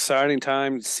a exciting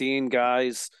time seeing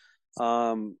guys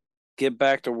get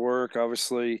back to work.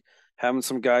 Obviously, having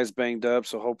some guys banged up,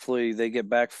 so hopefully they get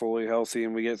back fully healthy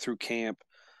and we get through camp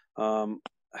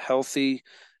healthy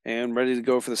and ready to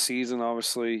go for the season.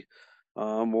 Obviously,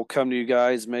 we'll come to you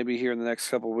guys maybe here in the next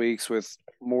couple of weeks with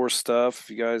more stuff. If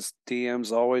you guys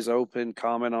DMs always open,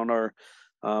 comment on our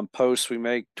posts we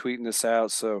make, tweeting this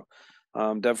out. So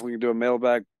definitely do a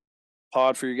mailbag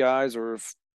pod for you guys, or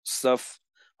if stuff.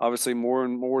 Obviously, more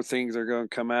and more things are going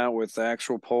to come out with the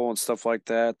actual poll and stuff like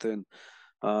that. Then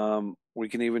we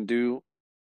can even do.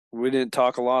 We didn't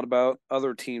talk a lot about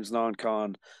other teams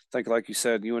non-con. I think, like you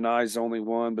said, UNI's the only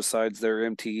one besides their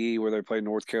MTE where they play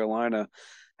North Carolina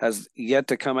has yet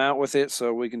to come out with it,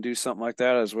 so we can do something like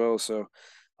that as well. So,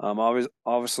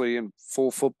 obviously in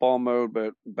full football mode,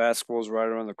 but basketball is right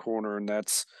around the corner, and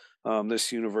that's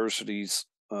this university's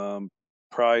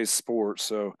prize sport.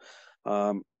 So,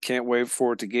 can't wait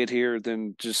for it to get here.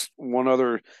 Then just one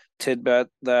other tidbit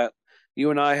that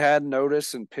you and I had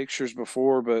noticed in pictures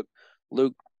before, but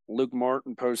Luke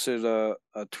Martin posted a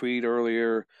tweet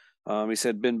earlier. He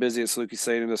said, "Been busy at Salukis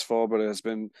Stadium this fall, but it has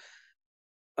been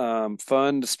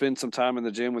fun to spend some time in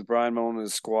the gym with Bryan Mullen and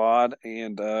his squad."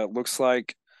 And looks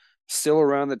like still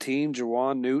around the team,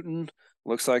 Jawan Newton.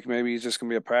 Looks like maybe he's just going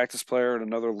to be a practice player and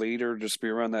another leader, just be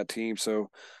around that team. So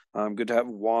good to have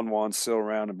Juan still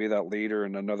around and be that leader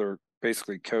and another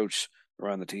basically coach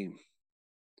around the team.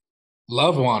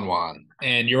 Love Juan Juan.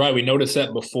 And you're right. We noticed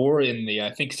that before in I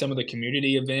think some of the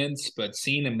community events, but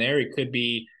seeing him there, he could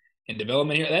be in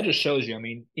development here. That just shows you. I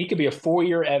mean, he could be a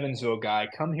 4-year Evansville guy,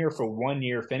 come here for 1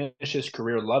 year, finish his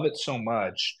career, love it so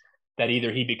much that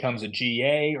either he becomes a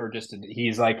GA or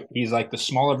he's like the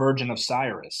smaller version of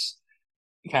Cyrus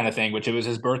kind of thing, which it was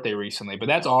his birthday recently. But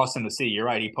that's awesome to see. You're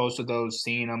right. He posted those,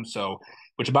 seeing them. So,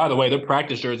 which by the way, their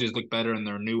practice jerseys look better in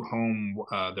their new home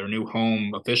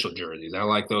official jerseys. I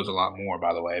like those a lot more,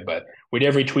 by the way. But we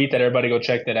did retweet that. Everybody go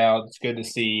check that out. It's good to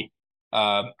see.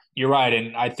 You're right,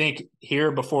 and I think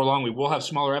here before long we will have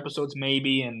smaller episodes,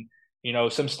 maybe, and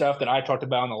some stuff that I talked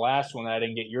about in the last one that I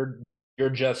didn't get your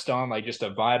just on, like just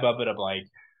a vibe of it of like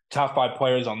top 5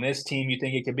 players on this team you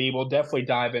think it could be. We'll definitely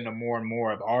dive into more and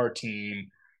more of our team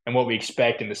and what we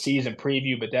expect in the season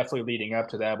preview, but definitely leading up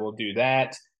to that, we'll do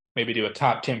that. Maybe do a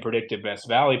top 10 predictive best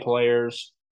Valley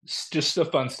players. It's just the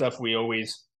fun stuff we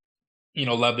always,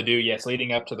 love to do. Yes,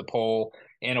 leading up to the poll.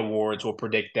 and awards. We'll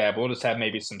predict that. We'll just have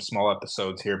maybe some small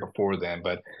episodes here before then.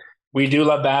 But we do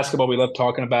love basketball. We love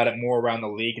talking about it more around the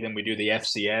league than we do the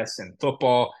FCS and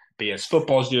football. But yes,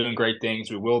 football's doing great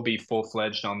things. We will be full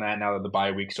fledged on that now that the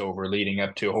bye week's over, leading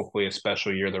up to hopefully a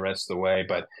special year the rest of the way.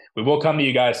 But we will come to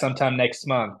you guys sometime next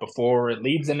month before it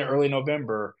leads into early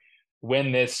November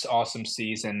when this awesome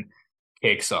season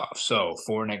kicks off. So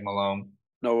for Nick Malone,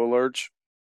 Noah Lurch.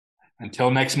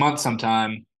 until next month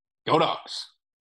sometime, go Dogs.